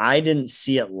 I didn't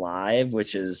see it live,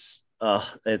 which is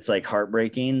it's like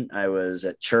heartbreaking. I was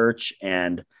at church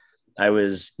and I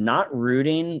was not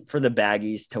rooting for the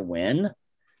Baggies to win,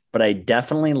 but I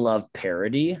definitely love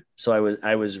parity. So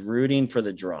I was rooting for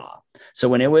the draw. So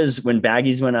when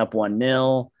Baggies went up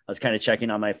 1-0, I was kind of checking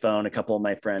on my phone. A couple of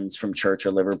my friends from church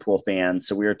are Liverpool fans.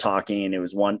 So we were talking, it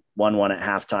was 1-1 at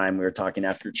halftime. We were talking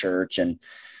after church, and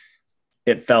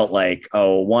it felt like,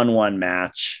 1-1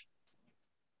 match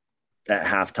at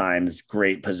halftime is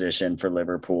great position for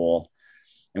Liverpool.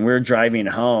 And we were driving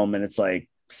home, and it's like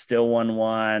still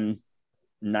 1-1,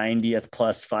 90th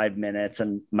plus 5 minutes.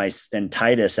 And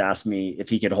Titus asked me if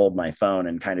he could hold my phone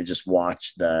and kind of just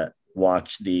watch the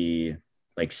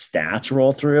like stats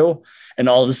roll through. And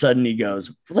all of a sudden he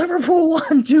goes, Liverpool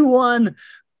won 2-1.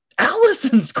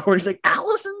 Alisson scored. He's like,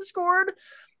 Alisson scored?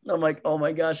 And I'm like, oh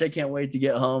my gosh, I can't wait to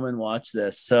get home and watch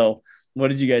this. So what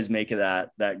did you guys make of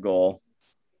that goal?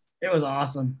 It was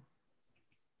awesome.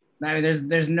 I mean,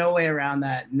 there's no way around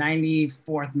that.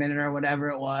 94th minute or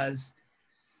whatever it was.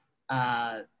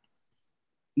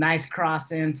 Nice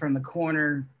cross in from the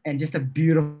corner and just a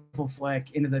beautiful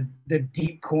flick into the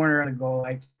deep corner of the goal.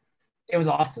 Like, it was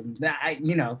awesome. I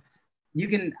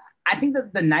think that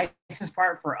the nicest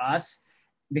part for us,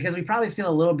 because we probably feel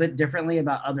a little bit differently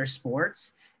about other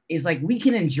sports, is like we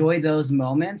can enjoy those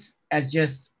moments as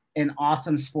just an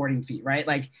awesome sporting feat, right?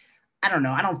 Like, I don't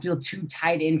know. I don't feel too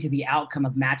tied into the outcome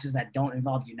of matches that don't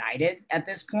involve United at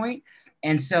this point.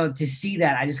 And so to see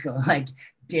that, I just go like,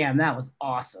 damn, that was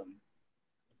awesome.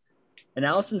 And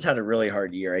Alisson's had a really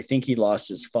hard year. I think he lost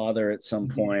his father at some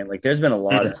point. Like, there's been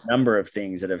a number of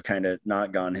things that have kind of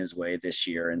not gone his way this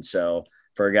year. And so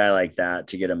for a guy like that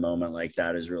to get a moment like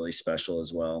that is really special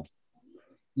as well.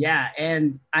 Yeah.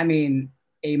 And I mean,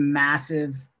 a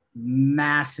massive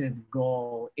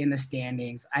goal in the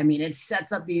standings. I mean, it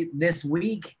sets up this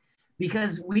week,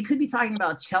 because we could be talking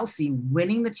about Chelsea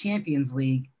winning the Champions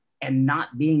League and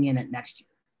not being in it next year.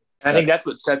 I think that's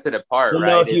what sets it apart, right?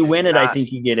 No, if you win it, I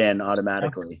think you get in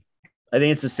automatically. I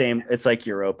think it's the same. It's like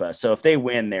Europa. So if they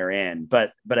win, they're in.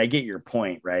 But I get your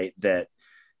point, right? That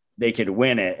they could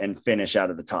win it and finish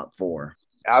out of the top 4.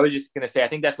 I was just going to say, I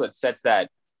think that's what sets that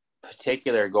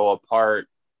particular goal apart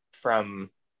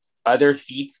from other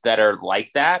feats that are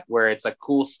like that, where it's a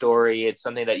cool story. It's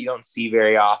something that you don't see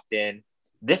very often.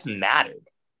 This mattered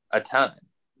a ton.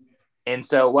 And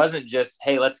so it wasn't just,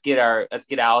 hey, let's get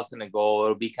Alisson a goal.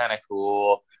 It'll be kind of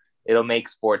cool. It'll make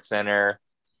SportsCenter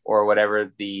or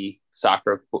whatever the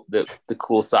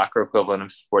cool soccer equivalent of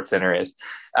SportsCenter is.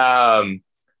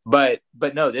 But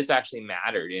no, this actually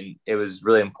mattered, and it was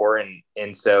really important.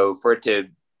 And so for it to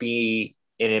be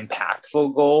an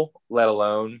impactful goal, let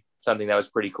alone something that was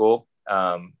pretty cool,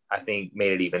 I think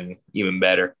made it even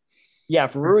better. Yeah,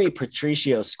 if Rui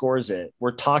Patricio scores it,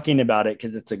 we're talking about it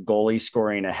because it's a goalie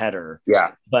scoring a header.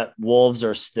 Yeah. But Wolves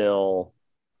are still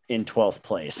in 12th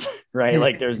place, right?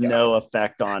 Like there's no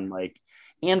effect on like,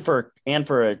 and for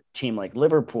a team like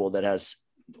Liverpool that has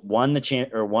won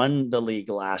the league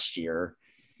last year,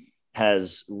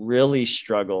 has really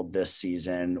struggled this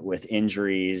season with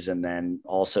injuries and then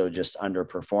also just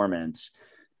underperformance,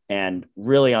 and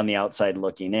really on the outside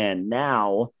looking in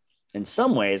now, in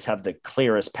some ways have the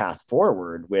clearest path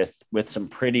forward with some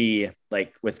pretty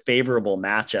like with favorable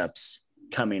matchups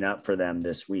coming up for them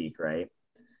this week, right?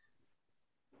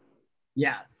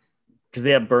 Yeah. Because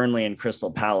they have Burnley and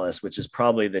Crystal Palace, which is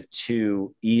probably the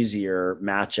two easier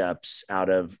matchups out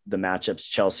of the matchups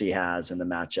Chelsea has and the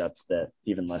matchups that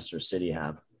even Leicester City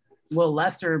have. Well,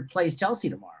 Leicester plays Chelsea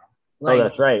tomorrow. Like, oh,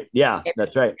 that's right. Yeah,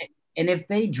 that's right. And if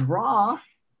they draw,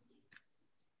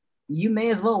 you may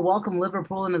as well welcome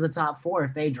Liverpool into the top 4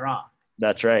 if they draw.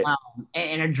 That's right.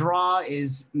 And a draw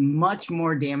is much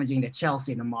more damaging to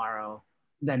Chelsea tomorrow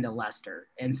than to Leicester.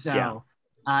 And so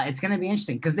it's going to be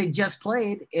interesting because they just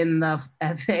played in the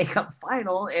FA Cup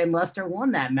final and Leicester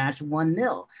won that match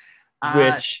 1-0.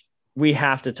 Which we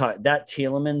have to talk. That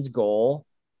Tielemans goal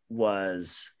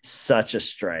was such a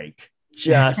strike.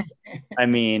 Just, I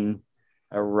mean,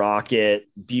 a rocket,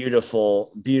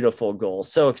 beautiful, beautiful goal.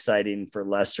 So exciting for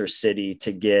Leicester City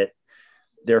to get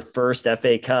their first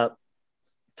FA Cup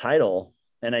title.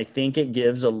 And I think it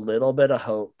gives a little bit of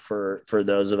hope for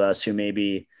those of us who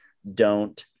maybe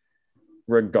don't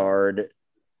regard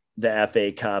the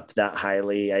FA Cup that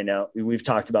highly. I know we've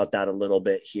talked about that a little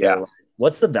bit here. Yeah.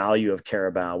 What's the value of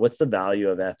Carabao? What's the value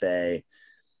of FA?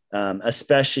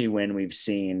 Especially when we've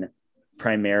seen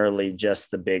primarily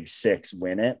just the big six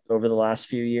win it over the last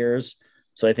few years.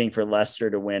 So I think for Leicester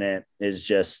to win it is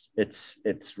just,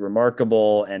 it's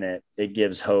remarkable. And it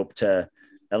gives hope to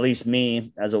at least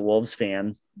me as a Wolves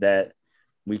fan that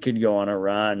we could go on a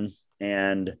run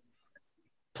and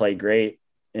play great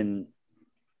in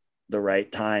the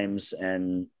right times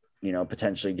and, you know,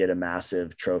 potentially get a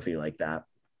massive trophy like that.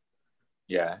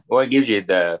 Yeah. Well, it gives you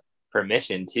the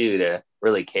permission too to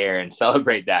really care and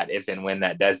celebrate that if and when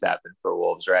that does happen for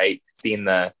Wolves, right? Seeing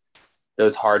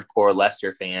those hardcore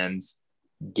Leicester fans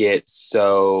get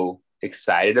so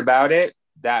excited about it,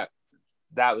 that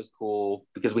was cool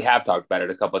because we have talked about it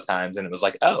a couple of times and it was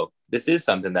like, oh, this is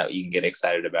something that you can get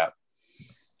excited about.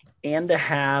 And to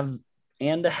have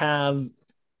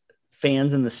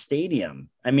fans in the stadium.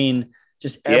 I mean,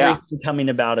 just everything coming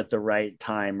about at the right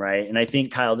time, right? And I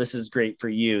think, Kyle, this is great for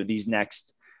you. These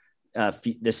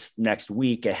this next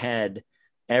week ahead,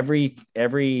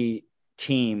 every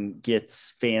team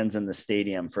gets fans in the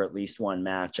stadium for at least one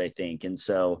match, I think. And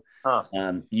so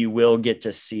you will get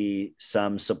to see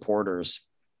some supporters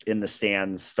in the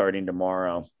stands starting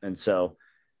tomorrow. And so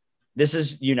this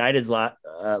is United's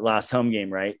last home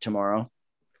game, right? Tomorrow,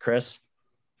 Chris?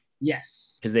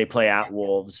 Yes. Because they play at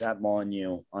Wolves at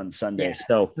Molineux on Sunday. Yeah.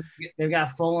 So they've got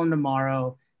Fulham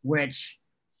tomorrow, which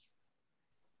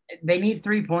they need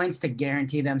 3 points to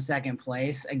guarantee them second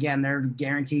place. Again, they're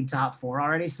guaranteed top 4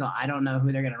 already, so I don't know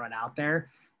who they're going to run out there.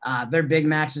 Their big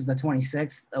match is the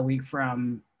 26th, a week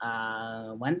from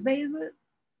Wednesday, is it?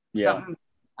 Yeah. Something?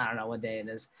 I don't know what day it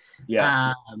is.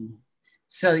 Yeah.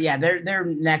 So, yeah, their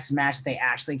next match they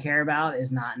actually care about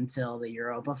is not until the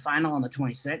Europa final on the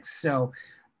 26th. So,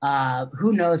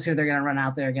 who knows who they're going to run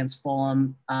out there against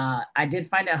Fulham. I did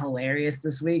find it hilarious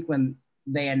this week when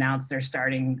they announced their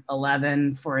starting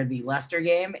 11 for the Leicester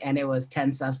game, and it was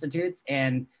 10 substitutes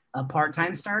and a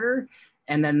part-time starter.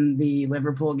 And then the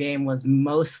Liverpool game was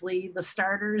mostly the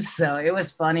starters. So it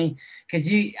was funny because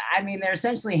they're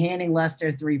essentially handing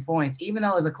Leicester 3 points, even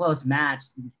though it was a close match,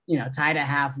 tied at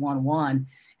half 1-1. And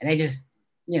they just,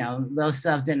 those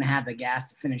subs didn't have the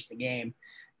gas to finish the game.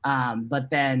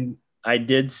 But then I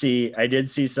did see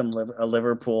a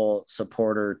Liverpool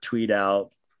supporter tweet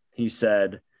out. He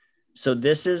said, so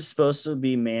this is supposed to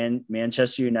be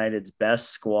Manchester United's best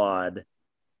squad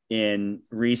in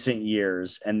recent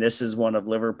years, and this is one of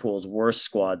Liverpool's worst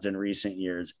squads in recent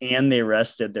years. And they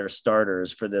rested their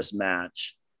starters for this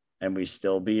match, and we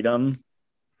still beat them.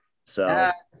 So,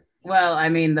 well, I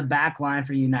mean, the back line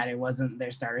for United wasn't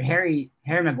their starter. Harry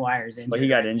Maguire's injured. But he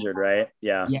got injured, right?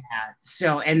 Yeah. Yeah.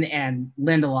 So, and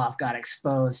Lindelof got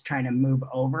exposed trying to move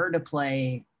over to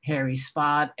play Harry's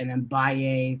spot, and then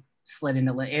Baye slid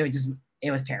into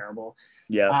it was terrible.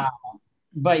 Yeah.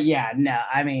 But yeah, no,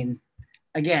 I mean,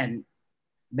 again,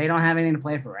 they don't have anything to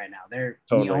play for right now. They're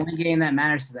totally. The only game that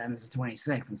matters to them is the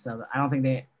 26th. And so I don't think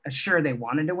they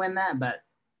wanted to win that, but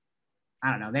I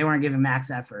don't know. They weren't giving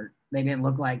max effort they didn't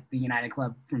look like the United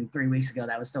club from 3 weeks ago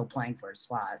that was still playing for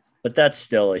spots. But that's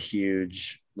still a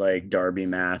huge like derby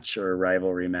match or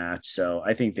rivalry match. So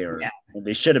I think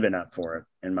they should have been up for it,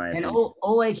 in my opinion. And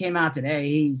Ole came out today.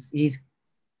 He's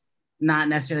not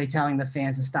necessarily telling the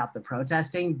fans to stop the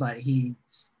protesting, but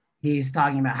he's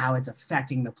talking about how it's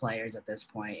affecting the players at this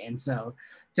point. And so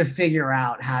to figure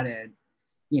out how to,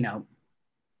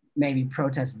 maybe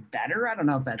protest better. I don't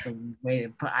know if that's a way to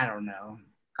put, I don't know.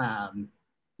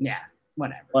 Yeah,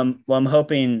 whatever. Well, I'm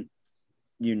hoping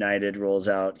United rolls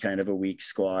out kind of a weak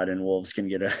squad and Wolves can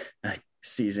get a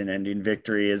season-ending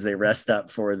victory as they rest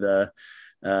up for the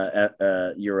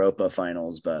Europa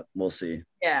finals, but we'll see.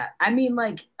 Yeah, I mean,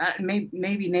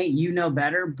 maybe Nate, you know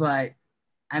better, but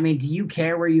I mean, do you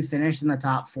care where you finish in the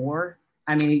top 4?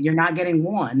 I mean, you're not getting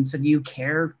 1, so do you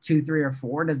care 2, 3, or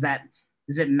 4? Does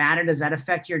it matter? Does that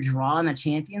affect your draw in the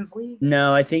Champions League?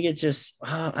 No, I think it just,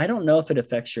 I don't know if it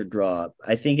affects your draw.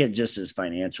 I think it just is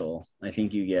financial. I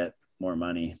think you get more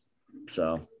money.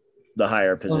 So the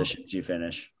higher positions you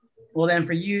finish. Well, then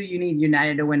for you need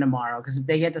United to win tomorrow, because if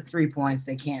they get to 3 points,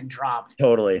 they can't drop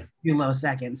totally below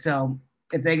second. So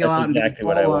if they go That's out exactly and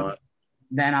what I want.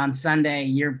 Then on Sunday,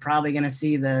 you're probably going to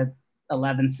see the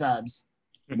 11 subs.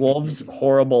 Wolves'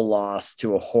 horrible loss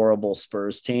to a horrible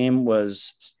Spurs team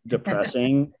was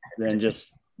depressing and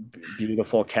just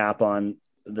beautiful cap on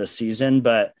the season.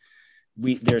 But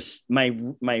there's my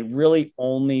really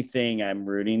only thing I'm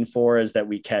rooting for is that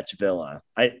we catch Villa.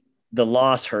 The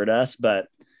loss hurt us, but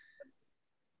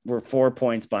we're 4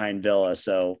 points behind Villa,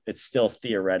 so it's still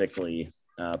theoretically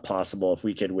possible if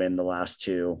we could win the last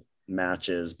 2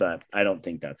 matches. But I don't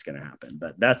think that's going to happen.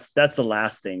 But that's the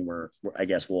last thing where I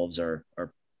guess Wolves are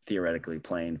theoretically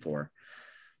playing for.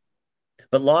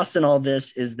 But lost in all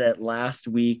this is that last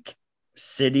week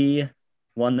City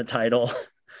won the title.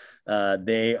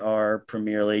 They are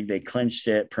Premier League. They clinched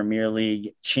it, Premier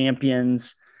League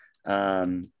champions.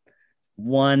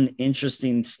 One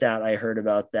interesting stat I heard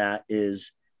about that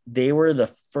is they were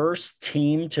the first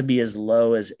team to be as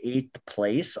low as 8th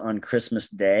place on Christmas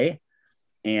Day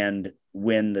and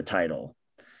win the title.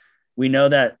 We know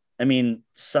that, I mean,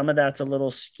 some of that's a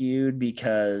little skewed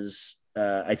because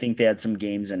I think they had some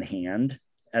games in hand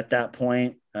at that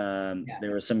point. There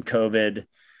were some COVID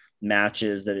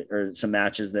matches some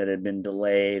matches that had been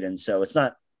delayed. And so it's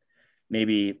not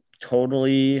maybe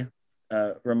totally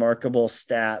a remarkable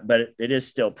stat, but it is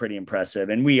still pretty impressive.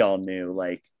 And we all knew,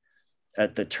 like,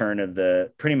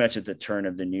 pretty much at the turn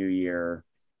of the new year,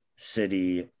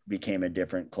 City became a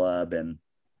different club and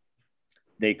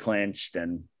they clinched,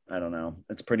 and I don't know.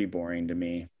 It's pretty boring to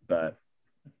me, but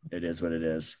it is what it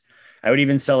is. I would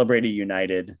even celebrate a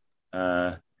United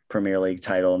Premier League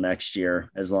title next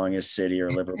year as long as City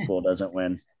or Liverpool doesn't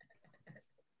win.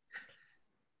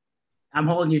 I'm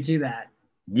holding you to that.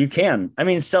 You can. I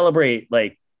mean, celebrate's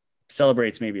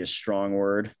maybe a strong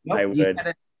word. Nope, I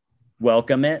would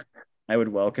welcome it. I would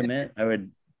welcome it. I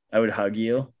would hug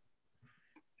you.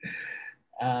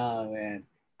 Oh, man.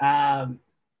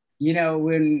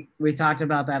 When we talked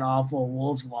about that awful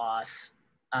Wolves loss,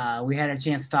 we had a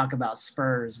chance to talk about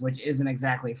Spurs, which isn't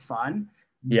exactly fun.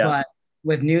 Yeah. But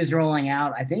with news rolling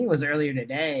out, I think it was earlier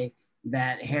today,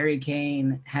 that Harry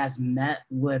Kane has met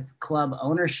with club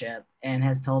ownership and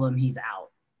has told them he's out.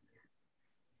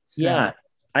 So, yeah.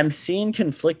 I'm seeing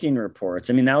conflicting reports.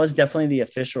 I mean, that was definitely the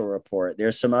official report.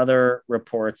 There's some other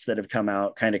reports that have come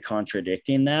out kind of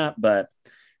contradicting that, but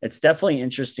it's definitely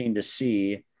interesting to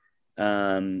see.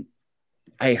 I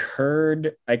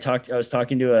was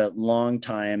talking to a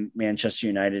longtime Manchester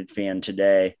United fan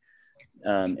today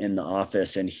in the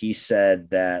office, and he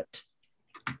said that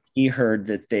he heard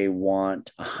that they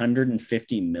want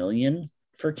 150 million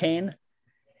for Kane.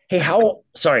 Hey,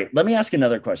 let me ask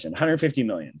another question. 150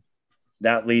 million.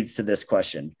 That leads to this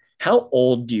question. How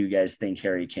old do you guys think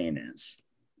Harry Kane is?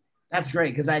 That's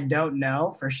great, because I don't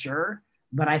know for sure,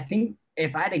 but I think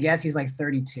if I had to guess, he's like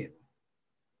 32.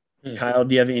 Kyle,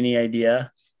 do you have any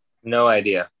idea? No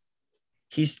idea.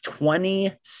 He's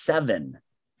 27.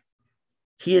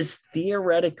 He is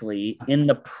theoretically in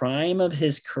the prime of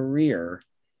his career,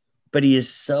 but he's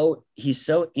so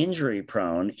injury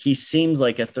prone. He seems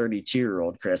like a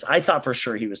 32-year-old, Chris. I thought for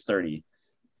sure he was 30.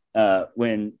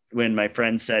 When my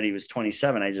friend said he was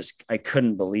 27, I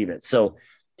couldn't believe it. So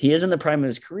he is in the prime of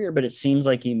his career, but it seems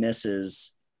like he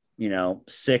misses,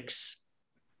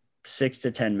 6 to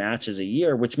 10 matches a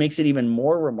year, which makes it even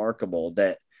more remarkable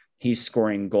that he's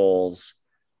scoring goals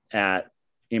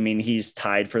he's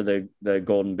tied for the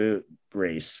Golden Boot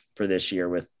race for this year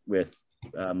with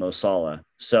Mo Salah.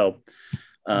 So,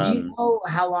 do you know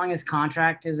how long his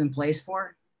contract is in place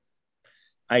for?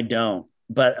 I don't,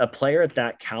 but a player at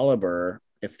that caliber,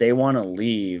 if they want to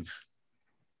leave,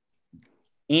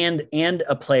 and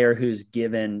a player who's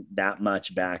given that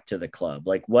much back to the club,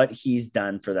 like what he's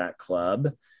done for that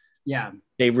club, yeah,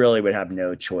 they really would have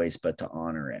no choice but to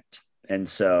honor it. And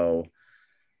so,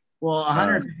 well,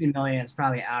 150 million is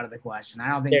probably out of the question. I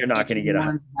don't think they're not going to get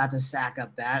about to sack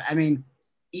up that. I mean,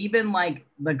 even like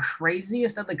the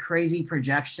craziest of the crazy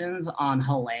projections on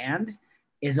Haaland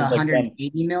is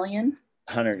 180 million.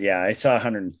 100. Yeah, I saw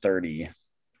 130.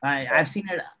 I've seen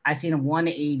it. I've seen a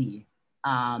 180.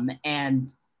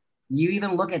 And you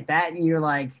even look at that and you're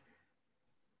like,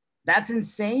 that's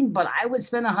insane. But I would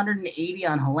spend 180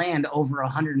 on Haaland over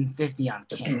 150 on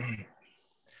Kane.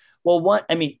 Well,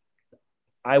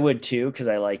 I would too, because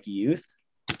I like youth,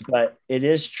 but it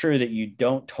is true that you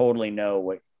don't totally know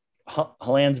what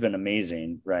Haaland's been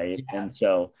amazing, right? Yeah. And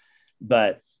so,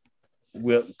 but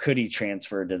could he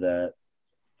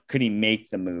make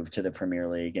the move to the Premier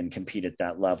League and compete at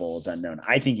that level is unknown.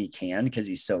 I think he can, because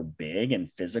he's so big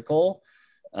and physical.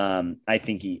 I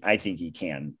think he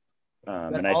can.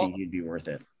 And I think he'd be worth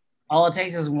it. All it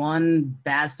takes is one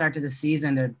bad start to the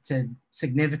season to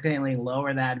significantly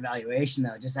lower that valuation,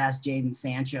 though. Just ask Jadon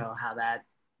Sancho how that.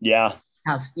 Yeah.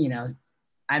 I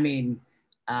mean,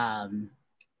 why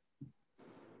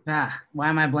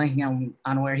am I blanking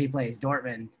on where he plays?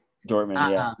 Dortmund.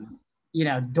 Yeah.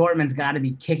 Dortmund's got to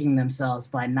be kicking themselves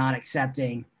by not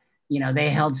accepting. They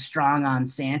held strong on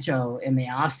Sancho in the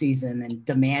offseason and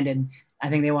demanded. I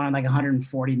think they wanted like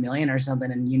 140 million or something,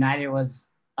 and United was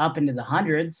up into the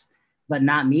hundreds, but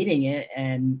not meeting it.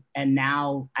 And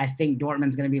now I think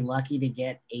Dortmund's going to be lucky to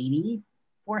get 80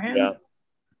 for him. Yeah.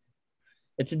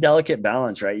 It's a delicate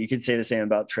balance, right? You could say the same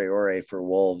about Traore for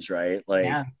Wolves, right?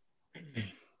 Like,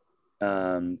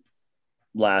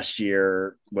 last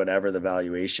year, whatever the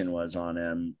valuation was on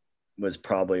him was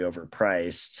probably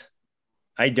overpriced.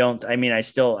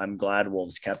 I'm glad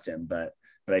Wolves kept him, but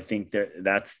I think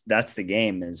that's the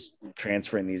game, is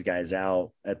transferring these guys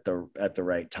out at the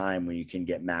right time when you can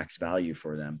get max value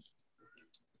for them.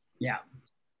 Yeah.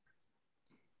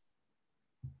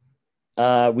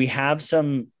 We have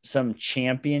some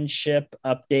championship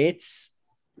updates.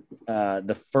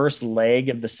 The first leg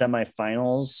of the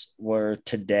semifinals were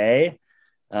today.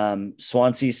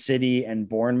 Swansea City and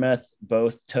Bournemouth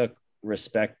both took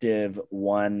respective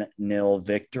 1-0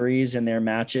 victories in their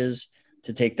matches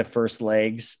to take the first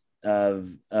legs of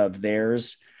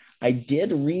theirs. I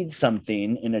did read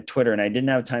something in a Twitter, and I didn't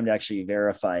have time to actually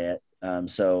verify it.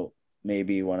 So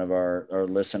maybe one of our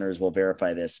listeners will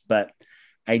verify this, but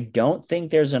I don't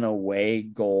think there's an away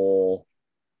goal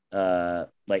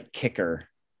like kicker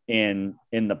in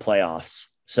the playoffs.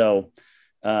 So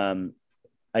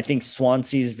I think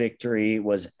Swansea's victory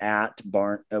was at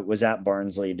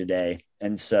Barnsley today,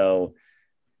 and so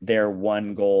their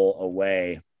 1 goal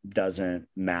away doesn't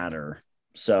matter.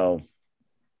 So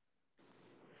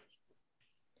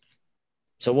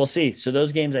we'll see. So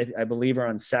those games I believe are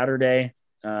on Saturday,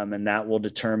 and that will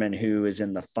determine who is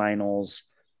in the finals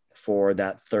for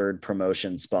that third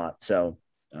promotion spot. So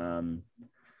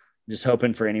just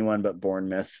hoping for anyone but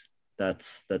Bournemouth.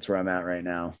 That's where I'm at right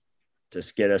now.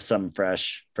 Just get us some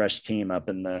fresh team up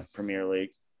in the Premier League.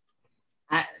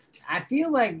 I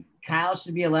feel like Kyle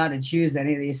should be allowed to choose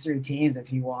any of these 3 teams if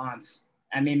he wants.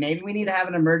 I mean, maybe we need to have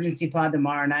an emergency pod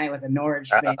tomorrow night with a Norwich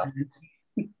fan.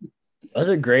 That's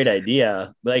a great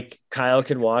idea. Like, Kyle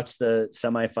could watch the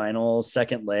semifinals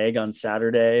second leg on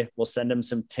Saturday. We'll send him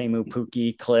some Teemu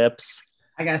Pukki clips.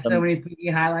 I got so many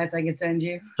Pukki highlights I could send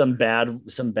you. Some bad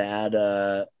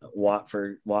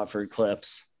Watford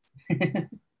clips.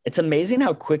 It's amazing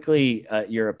how quickly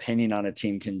your opinion on a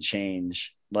team can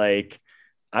change. Like,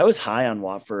 I was high on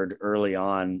Watford early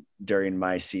on during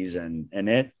my season,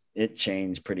 and it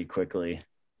changed pretty quickly.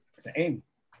 Same.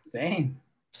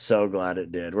 So glad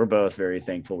it did. We're both very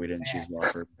thankful we didn't choose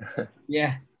Watford.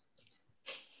 Yeah.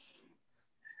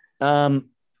 I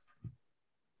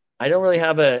don't really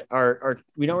have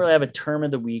we don't really have a term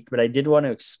of the week, but I did want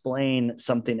to explain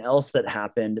something else that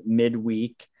happened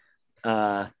midweek.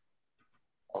 When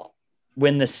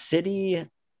the city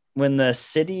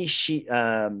sheet,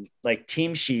 like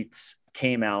team sheets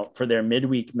came out for their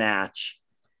midweek match,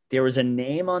 there was a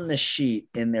name on the sheet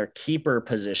in their keeper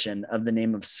position of the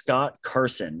name of Scott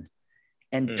Carson,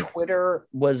 and Twitter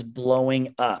was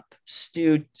blowing up.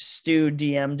 Stu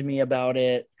DM'd me about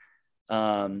it.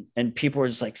 And people were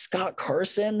just like, Scott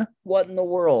Carson, what in the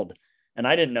world? And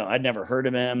I didn't know. I'd never heard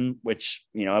of him, which,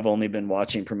 I've only been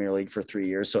watching Premier League for 3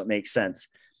 years, so it makes sense.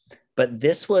 But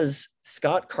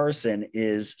Scott Carson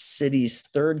is City's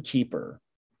third keeper.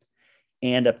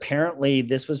 And apparently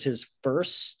this was his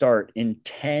first start in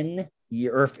 10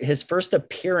 year, or his first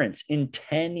appearance in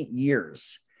 10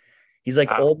 years. He's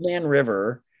like Old Man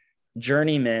River,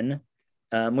 journeyman,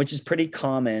 which is pretty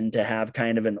common to have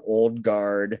kind of an old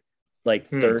guard, like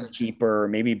third keeper,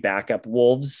 maybe backup.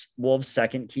 Wolves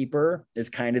second keeper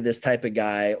is kind of this type of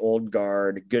guy, old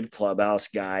guard, good clubhouse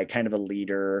guy, kind of a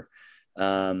leader.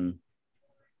 And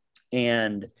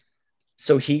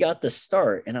so he got the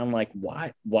start, and I'm like,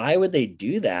 why would they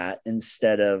do that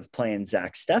instead of playing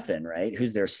Zach Steffen, right?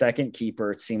 Who's their second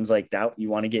keeper. It seems like that you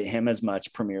want to get him as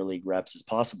much Premier League reps as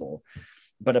possible.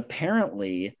 But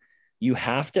apparently you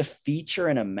have to feature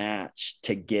in a match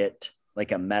to get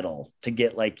like a medal, to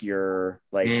get like your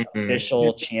like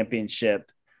official championship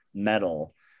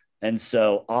medal. And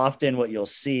so often what you'll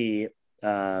see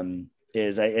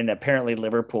is, and apparently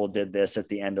Liverpool did this at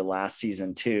the end of last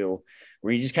season too,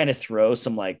 where you just kind of throw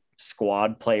some like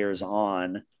squad players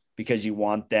on because you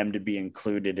want them to be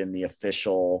included in the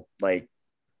official like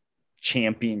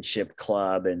championship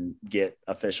club and get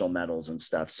official medals and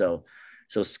stuff. So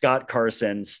Scott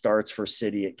Carson starts for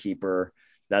City at keeper.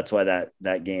 That's why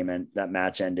that game and that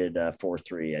match ended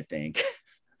 4-3, I think.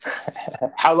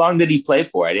 How long did he play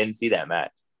for? I didn't see that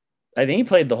match. I think he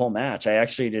played the whole match. I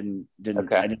actually didn't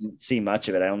Okay. I didn't see much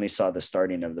of it. I only saw the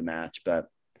starting of the match, but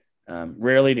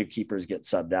rarely do keepers get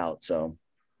subbed out. So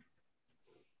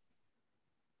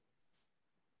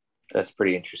that's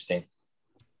pretty interesting.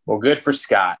 Well, good for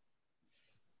Scott.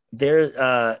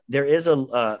 There is a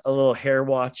little hair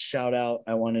watch shout out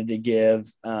I wanted to give.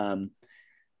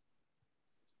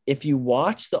 If you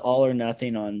watch the All or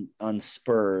Nothing on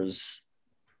Spurs,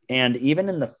 and even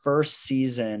in the first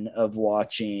season of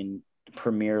watching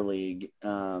Premier League,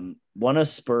 one of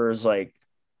Spurs like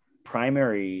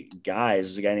primary guys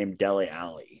is a guy named Dele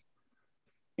Alli.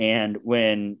 And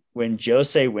when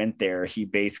Jose went there, he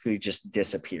basically just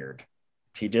disappeared.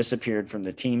 He disappeared from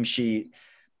the team sheet.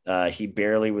 He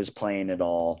barely was playing at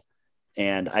all.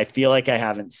 And I feel like I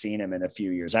haven't seen him in a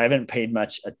few years. I haven't paid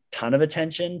a ton of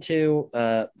attention to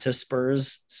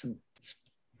Spurs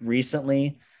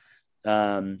recently.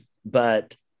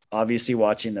 But obviously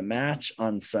watching the match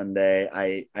on Sunday,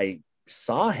 I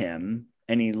saw him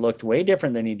and he looked way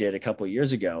different than he did a couple of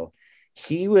years ago.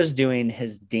 He was doing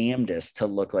his damnedest to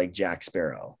look like Jack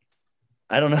Sparrow.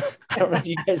 I don't know if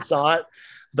you guys saw it,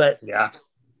 but yeah,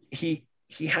 he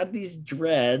had these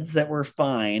dreads that were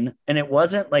fine. And it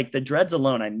wasn't like the dreads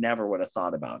alone. I never would have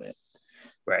thought about it.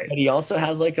 Right. But he also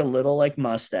has like a little like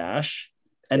mustache.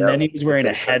 And then he was wearing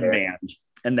a headband,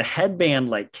 and the headband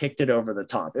like kicked it over the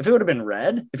top. If it would have been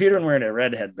red, if you'd been wearing a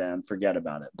red headband, forget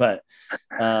about it. But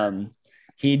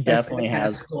he definitely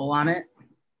has a skull on it.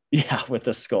 Yeah, with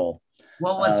a skull.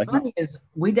 Well, what's funny is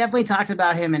we definitely talked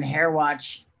about him in Hair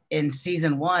Watch in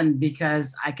season 1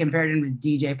 because I compared him to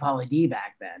DJ Pauly D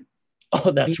back then.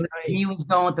 Oh, that's right. He was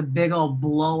going with the big old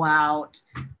blowout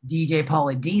DJ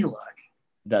Pauly D look.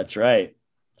 That's right.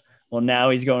 Well, now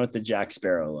he's going with the Jack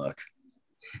Sparrow look.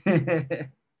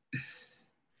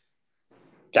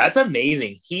 That's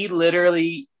amazing. He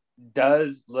literally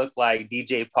does look like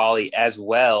DJ Pauly as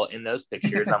well in those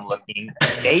pictures. I'm looking.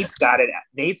 Nate's got it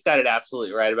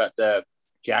absolutely right about the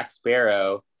Jack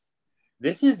Sparrow.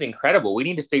 This is incredible. We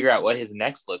need to figure out what his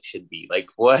next look should be. Like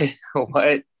what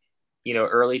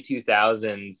early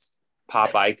 2000s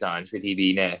pop icon should he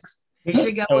be next? He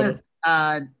should go with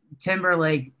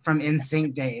Timberlake from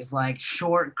NSYNC days, like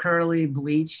short, curly,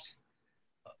 bleached.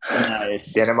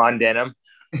 Nice. Denim on denim.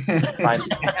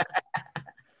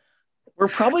 We're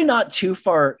probably not too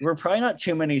far. We're probably not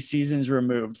too many seasons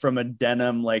removed from a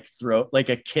denim like throat, like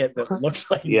a kit that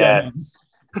looks like yes.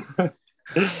 denim.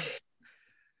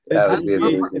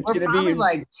 We're probably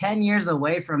like 10 years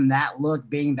away from that look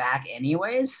being back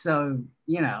anyways. So,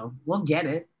 we'll get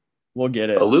it. We'll get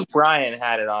it. Well, Luke Bryan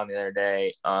had it on the other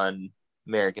day on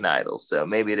American Idol. So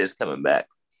maybe it is coming back.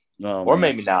 Oh, or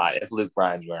maybe not if Luke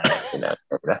Bryan's wearing it.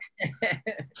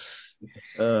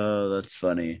 Oh, that's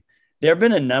funny. There have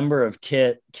been a number of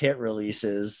kit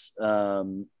releases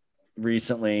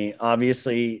recently.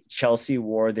 Obviously, Chelsea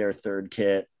wore their third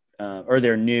kit or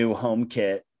their new home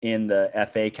kit in the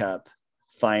FA Cup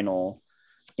final,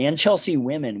 and Chelsea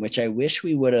women, which I wish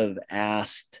we would have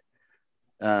asked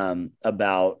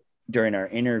about during our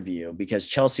interview, because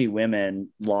Chelsea women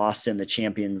lost in the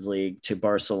Champions League to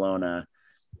Barcelona,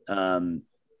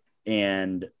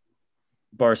 and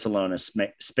Barcelona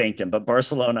spanked them. But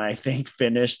Barcelona, I think,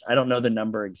 finished, I don't know the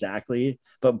number exactly,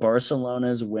 but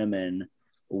Barcelona's women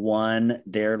won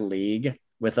their league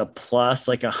with a plus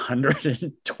like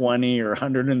 120 or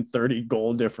 130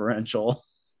 goal differential.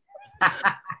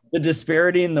 The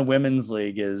disparity in the women's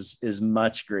league is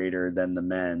much greater than the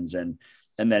men's. And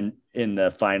then in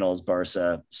the finals,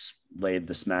 Barca laid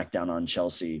the smackdown on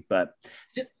Chelsea. But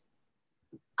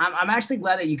I'm actually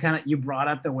glad that you brought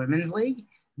up the women's league,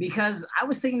 because I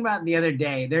was thinking about it the other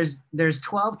day. There's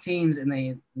 12 teams in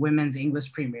the women's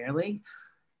English Premier League.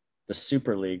 The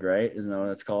Super League, right? Isn't that what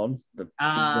it's called? The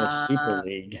English Super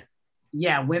League.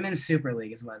 Yeah, Women's Super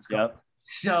League is what it's called. Yep.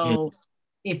 So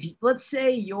if let's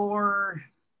say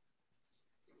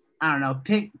I don't know,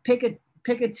 pick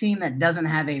a team that doesn't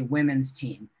have a women's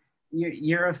team.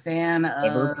 You're a fan of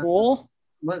Liverpool?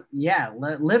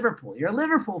 Liverpool. You're a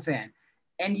Liverpool fan.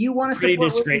 And you want to pretty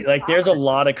support disgrace. Like there's a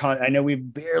lot of I know we've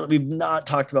not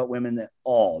talked about women at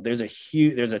all. There's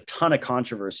a ton of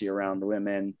controversy around the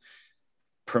women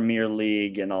Premier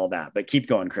League and all that. But keep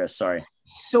going, Chris. Sorry.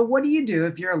 So what do you do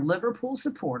if you're a Liverpool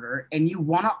supporter and you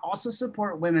want to also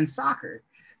support women's soccer?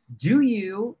 Do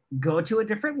you go to a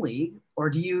different league, or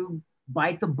do you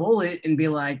bite the bullet and be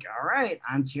like, all right,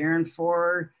 I'm cheering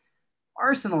for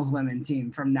Arsenal's women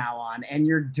team from now on, and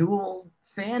your dual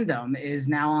fandom is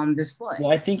now on display?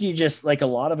 Well, I think you just, like, a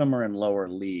lot of them are in lower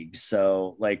leagues.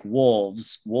 So like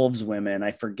Wolves women,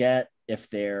 I forget if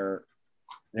there's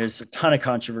a ton of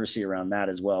controversy around that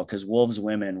as well, because Wolves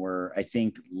women were, I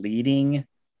think, leading.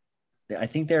 I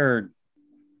think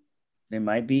they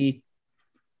might be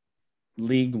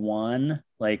League One,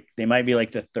 like they might be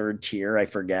like the third tier, I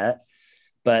forget,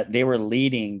 but they were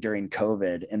leading during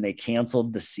COVID and they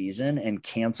canceled the season and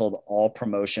canceled all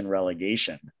promotion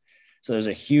relegation. So there's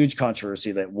a huge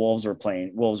controversy that Wolves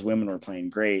women were playing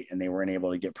great and they weren't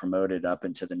able to get promoted up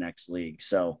into the next league.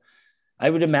 So I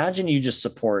would imagine you just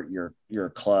support your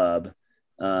club.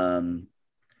 And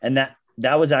that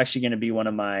was actually going to be one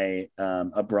of my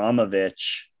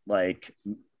Abramovich like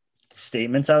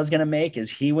statements I was going to make, is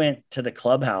he went to the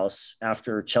clubhouse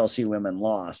after Chelsea women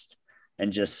lost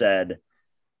and just said,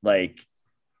 like,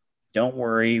 don't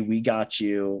worry, we got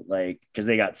you, like, because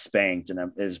they got spanked and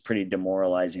it was a pretty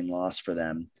demoralizing loss for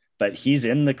them. But he's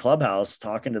in the clubhouse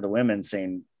talking to the women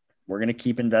saying, we're going to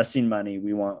keep investing money.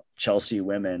 We want Chelsea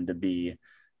women to be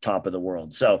top of the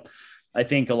world. So I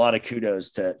think a lot of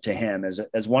kudos to him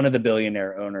as one of the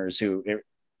billionaire owners who it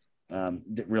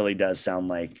really does sound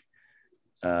like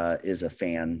is a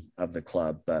fan of the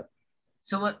club. But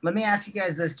so let me ask you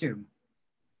guys this too.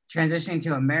 Transitioning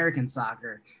to American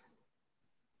soccer,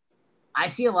 I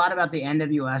see a lot about the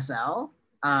NWSL,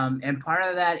 and part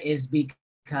of that is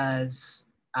because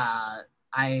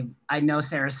I know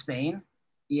Sarah Spain,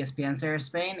 ESPN Sarah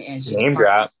Spain, and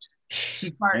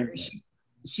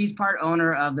she's part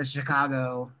owner of the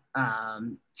Chicago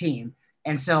team,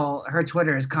 and so her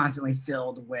Twitter is constantly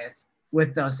filled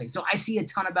with those things. So I see a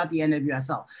ton about the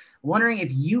NWSL. Wondering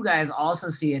if you guys also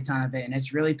see a ton of it and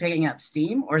it's really picking up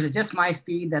steam, or is it just my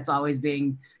feed that's always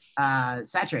being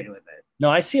saturated with it? No,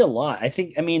 I see a lot. I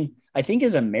think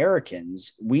as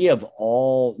Americans, we of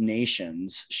all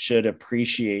nations should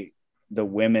appreciate the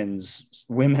women's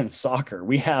soccer.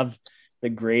 We have the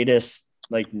greatest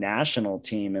like national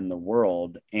team in the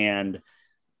world. And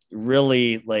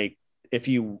really, like,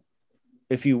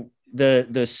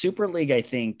 the Super League, I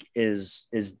think is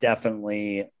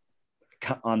definitely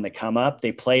on the come up.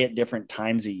 They play at different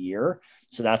times a year.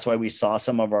 So that's why we saw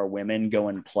some of our women go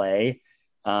and play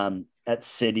at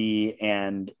City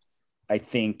and I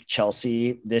think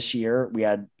Chelsea this year. We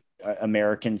had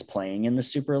Americans playing in the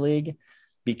Super League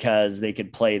because they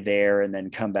could play there and then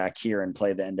come back here and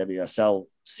play the NWSL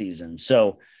season.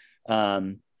 So,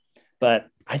 but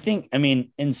I think, I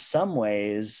mean, in some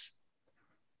ways,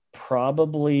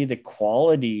 probably the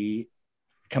quality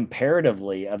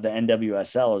comparatively of the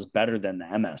NWSL is better than the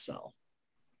MSL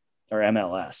or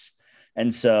MLS.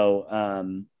 And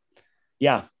so,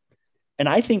 yeah. And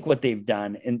I think what they've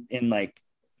done in like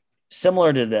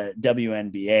similar to the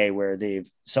WNBA, where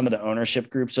some of the ownership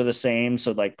groups are the same.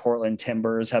 So like Portland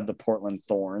Timbers have the Portland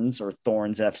Thorns or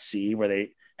Thorns FC, where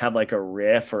they have like a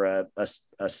riff or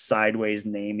a sideways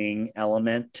naming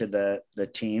element to the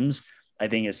teams. I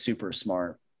think is super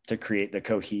smart to create the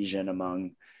cohesion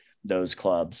among those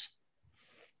clubs.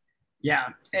 Yeah.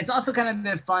 It's also kind of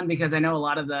been fun because I know a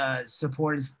lot of the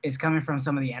support is coming from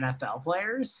some of the NFL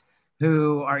players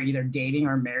who are either dating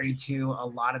or married to a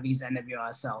lot of these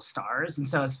NWSL stars. And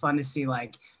so it's fun to see,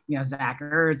 like, you know, Zach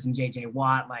Ertz and JJ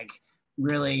Watt, like,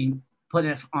 really put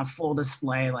it on full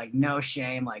display, like, no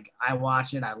shame. Like, I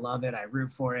watch it, I love it, I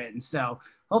root for it. And so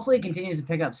hopefully it continues to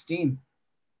pick up steam.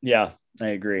 Yeah, I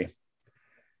agree.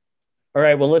 All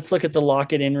right, well, let's look at the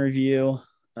Lock It In review.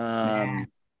 Man,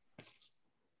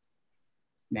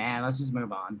 let's just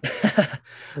move on.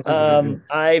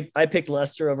 I picked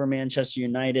Leicester over Manchester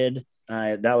United.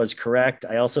 That was correct.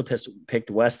 I also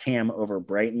picked West Ham over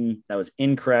Brighton. That was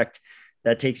incorrect.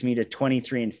 That takes me to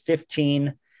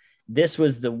 23-15. This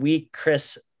was the week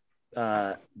Chris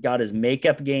got his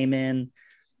makeup game in,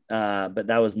 but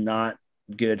that was not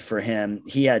good for him.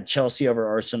 He had Chelsea over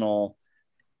Arsenal,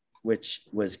 which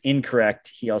was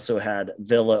incorrect. He also had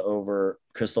Villa over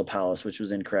Crystal Palace, which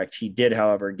was incorrect. He did,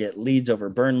 however, get Leeds over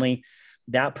Burnley.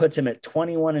 That puts him at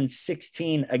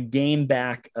 21-16, a game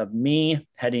back of me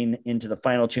heading into the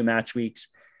final 2 match weeks.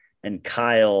 And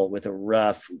Kyle, with a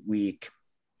rough week,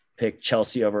 picked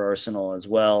Chelsea over Arsenal as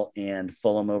well, and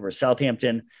Fulham over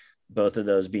Southampton, both of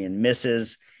those being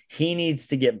misses. He needs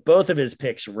to get both of his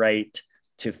picks right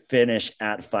to finish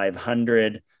at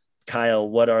 500. Kyle,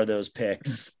 what are those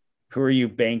picks? Who are you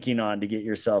banking on to get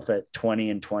yourself at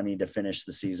 20-20 to finish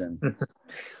the season?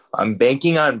 I'm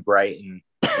banking on Brighton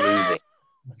losing.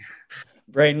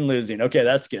 Brighton losing. Okay,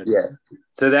 that's good. Yeah.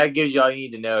 So that gives you all you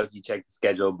need to know if you check the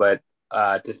schedule. But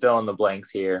to fill in the blanks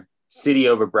here, City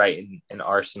over Brighton and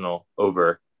Arsenal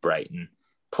over Brighton.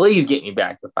 Please get me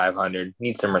back to 500.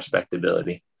 Need some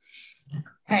respectability.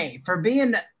 Hey, for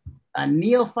being a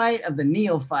neophyte of the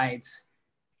neophytes,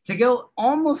 to go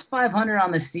almost 500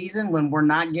 on the season when we're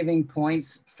not giving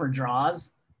points for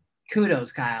draws,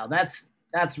 kudos, Kyle. That's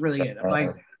really good.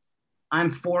 Like,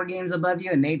 I'm 4 games above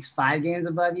you and Nate's 5 games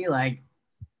above you. Like,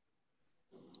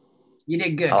 you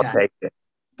did good, I'll Kyle. take it.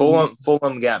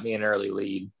 Fulham got me an early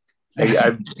lead.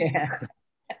 Yeah.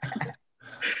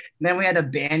 Then we had to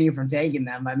ban you from taking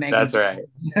them by making. That's right.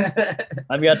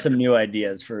 I've got some new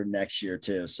ideas for next year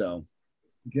too. So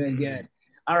good.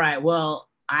 All right. Well,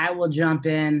 I will jump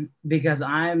in because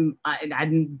I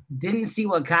didn't see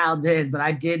what Kyle did, but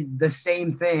I did the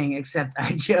same thing, except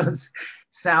I chose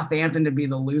Southampton to be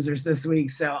the losers this week.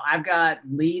 So I've got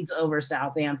Leeds over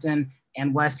Southampton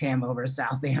and West Ham over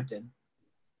Southampton.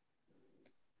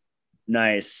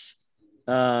 Nice.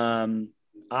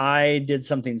 I did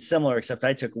something similar, except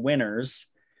I took winners.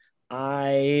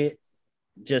 I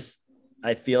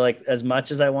feel like as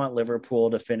much as I want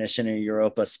Liverpool to finish in a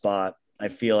Europa spot, I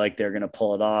feel like they're going to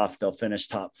pull it off. They'll finish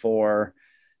top 4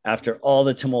 after all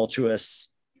the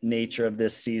tumultuous nature of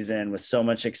this season with so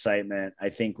much excitement. I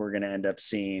think we're going to end up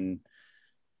seeing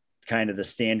kind of the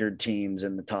standard teams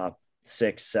in the top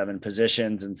 6-7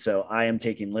 positions. And so I am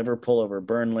taking Liverpool over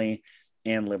Burnley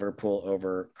and Liverpool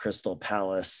over Crystal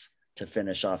Palace to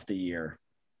finish off the year.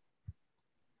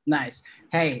 Nice.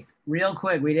 Hey, real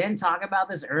quick, we didn't talk about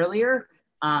this earlier.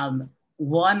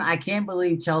 One, I can't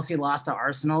believe Chelsea lost to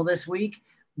Arsenal this week,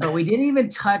 but we didn't even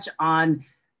touch on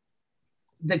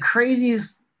the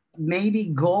craziest maybe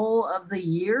goal of the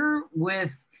year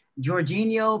with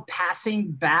Jorginho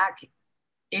passing back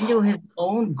into his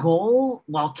own goal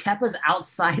while Kepa's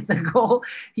outside the goal.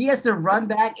 He has to run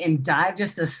back and dive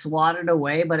just to swat it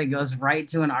away, but it goes right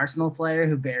to an Arsenal player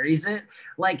who buries it.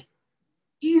 Like,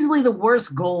 easily the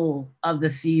worst goal of the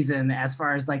season as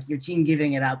far as like your team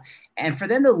giving it up. And for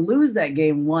them to lose that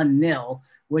game 1-0,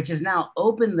 which has now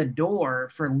opened the door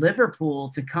for Liverpool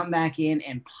to come back in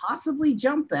and possibly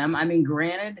jump them. I mean,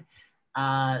 granted,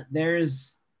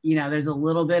 there's a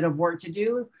little bit of work to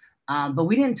do, but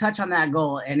we didn't touch on that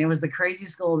goal, and it was the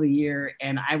craziest goal of the year,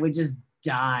 and I would just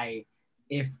die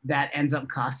if that ends up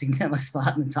costing them a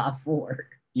spot in the top 4.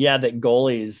 Yeah, that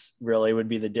goalies really would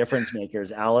be the difference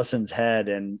makers. Allison's head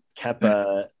and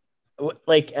Kepa,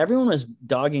 like everyone was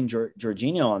dogging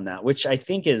Jorginho on that, which I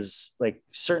think is like,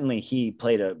 certainly he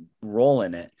played a role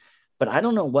in it, but I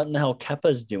don't know what in the hell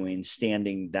Kepa's doing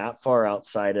standing that far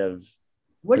outside of.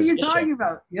 What are you talking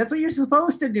about? That's what you're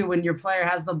supposed to do when your player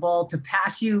has the ball to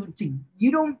pass you to.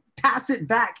 You don't pass it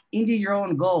back into your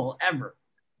own goal ever.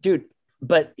 Dude,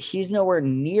 but he's nowhere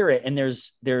near it. And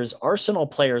there's Arsenal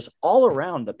players all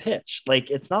around the pitch.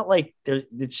 Like, it's not like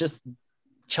it's just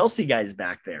Chelsea guys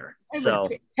back there. So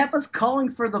Kepa's calling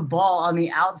for the ball on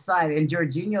the outside, and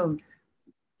Jorginho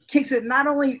kicks it not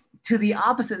only to the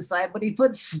opposite side, but he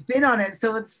puts spin on it.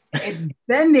 So it's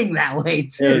bending that way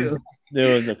too. It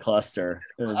was a cluster.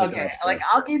 Okay, like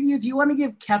I'll give you, if you want to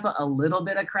give Kepa a little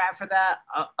bit of crap for that,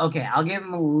 okay, I'll give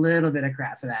him a little bit of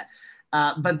crap for that.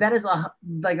 But that is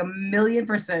like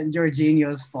 1,000,000%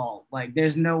 Jorginho's fault. Like,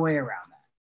 there's no way around that.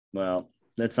 Well,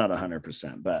 that's not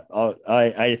 100%, but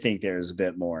I think there's a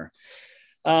bit more.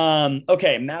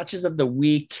 Okay, matches of the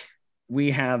week.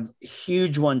 We have a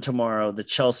huge one tomorrow, the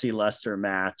Chelsea-Leicester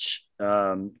match.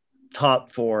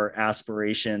 Top 4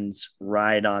 aspirations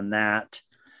ride on that.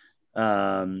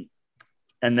 And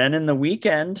then in the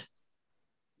weekend,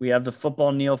 we have the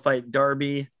football neophyte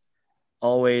derby.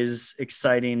 Always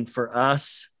exciting for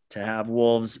us to have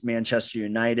Wolves, Manchester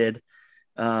United,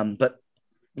 but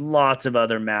lots of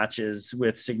other matches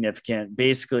with significant,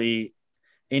 basically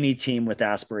any team with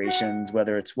aspirations,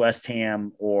 whether it's West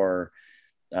Ham or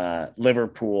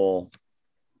Liverpool,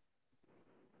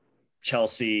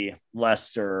 Chelsea,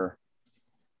 Leicester,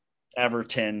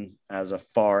 Everton as a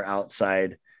far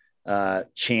outside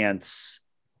chance.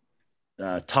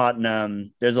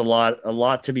 Tottenham. There's a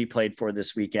lot to be played for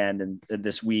this weekend and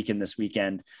this week and this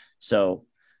weekend. So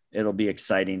it'll be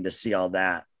exciting to see all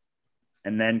that.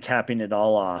 And then capping it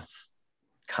all off,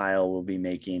 Kyle will be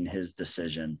making his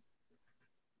decision.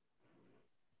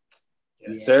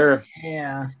 Yes, sir.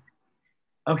 Yeah.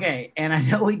 Okay. And I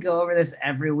know we go over this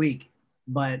every week,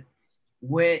 but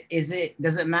does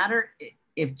it matter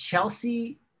if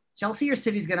Chelsea or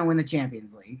City is going to win the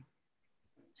Champions League?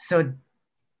 So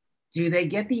do they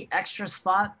get the extra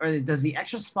spot, or does the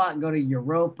extra spot go to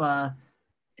Europa?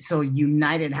 So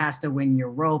United has to win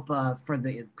Europa for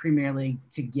the Premier League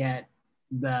to get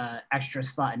the extra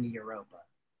spot in Europa.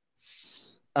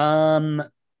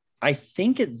 I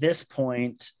think at this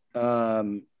point,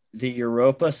 the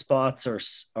Europa spots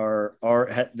are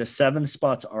the 7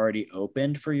 spots already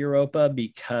opened for Europa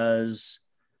because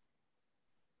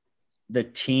the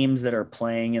teams that are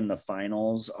playing in the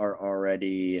finals are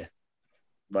already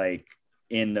like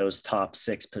in those top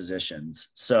 6 positions.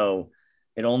 So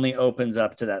it only opens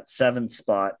up to that 7th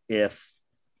spot if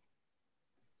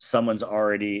someone's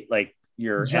already like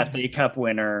your FA Cup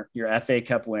winner,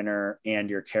 and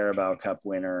your Carabao Cup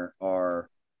winner are,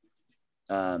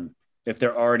 if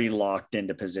they're already locked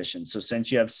into position. So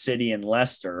since you have City and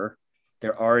Leicester,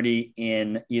 they're already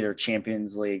in either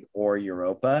Champions League or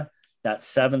Europa. That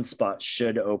 7th spot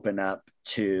should open up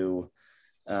to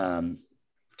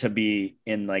be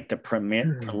in like the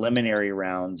preliminary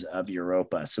rounds of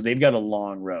Europa. So they've got a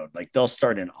long road. Like they'll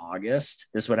start in August.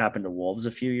 This is what happened to Wolves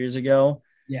a few years ago.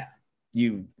 Yeah.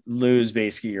 You lose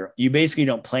you basically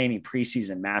don't play any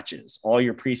preseason matches. All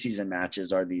your preseason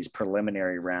matches are these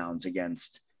preliminary rounds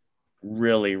against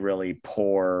really, really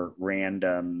poor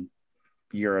random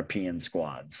European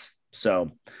squads.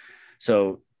 So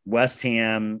West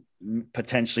Ham,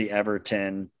 potentially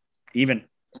Everton, even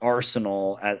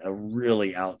Arsenal at a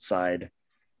really outside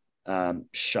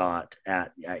shot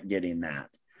at getting that.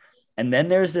 And then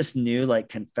there's this new like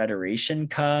Confederation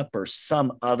Cup or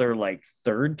some other like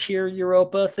 3rd tier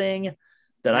Europa thing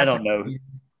that I don't know.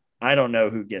 I don't know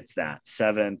who gets that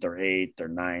 7th or 8th or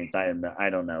 9th. I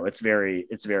don't know. It's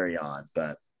very odd,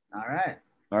 but all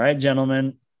right,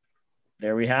 gentlemen,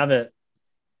 there we have it.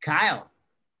 Kyle,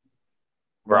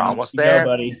 we're almost there,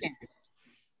 buddy.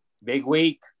 Big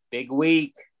week.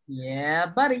 Yeah,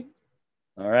 buddy.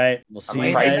 All right, we'll see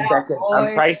you guys. guys.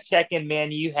 I'm price checking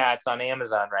Man U hats on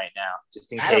Amazon right now,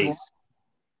 just in case.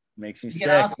 Makes me you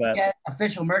sick, but get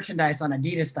official merchandise on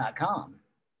Adidas.com.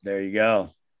 There you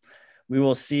go. We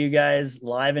will see you guys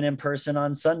live and in person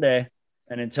on Sunday.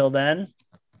 And until then,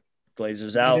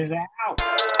 Glazers out.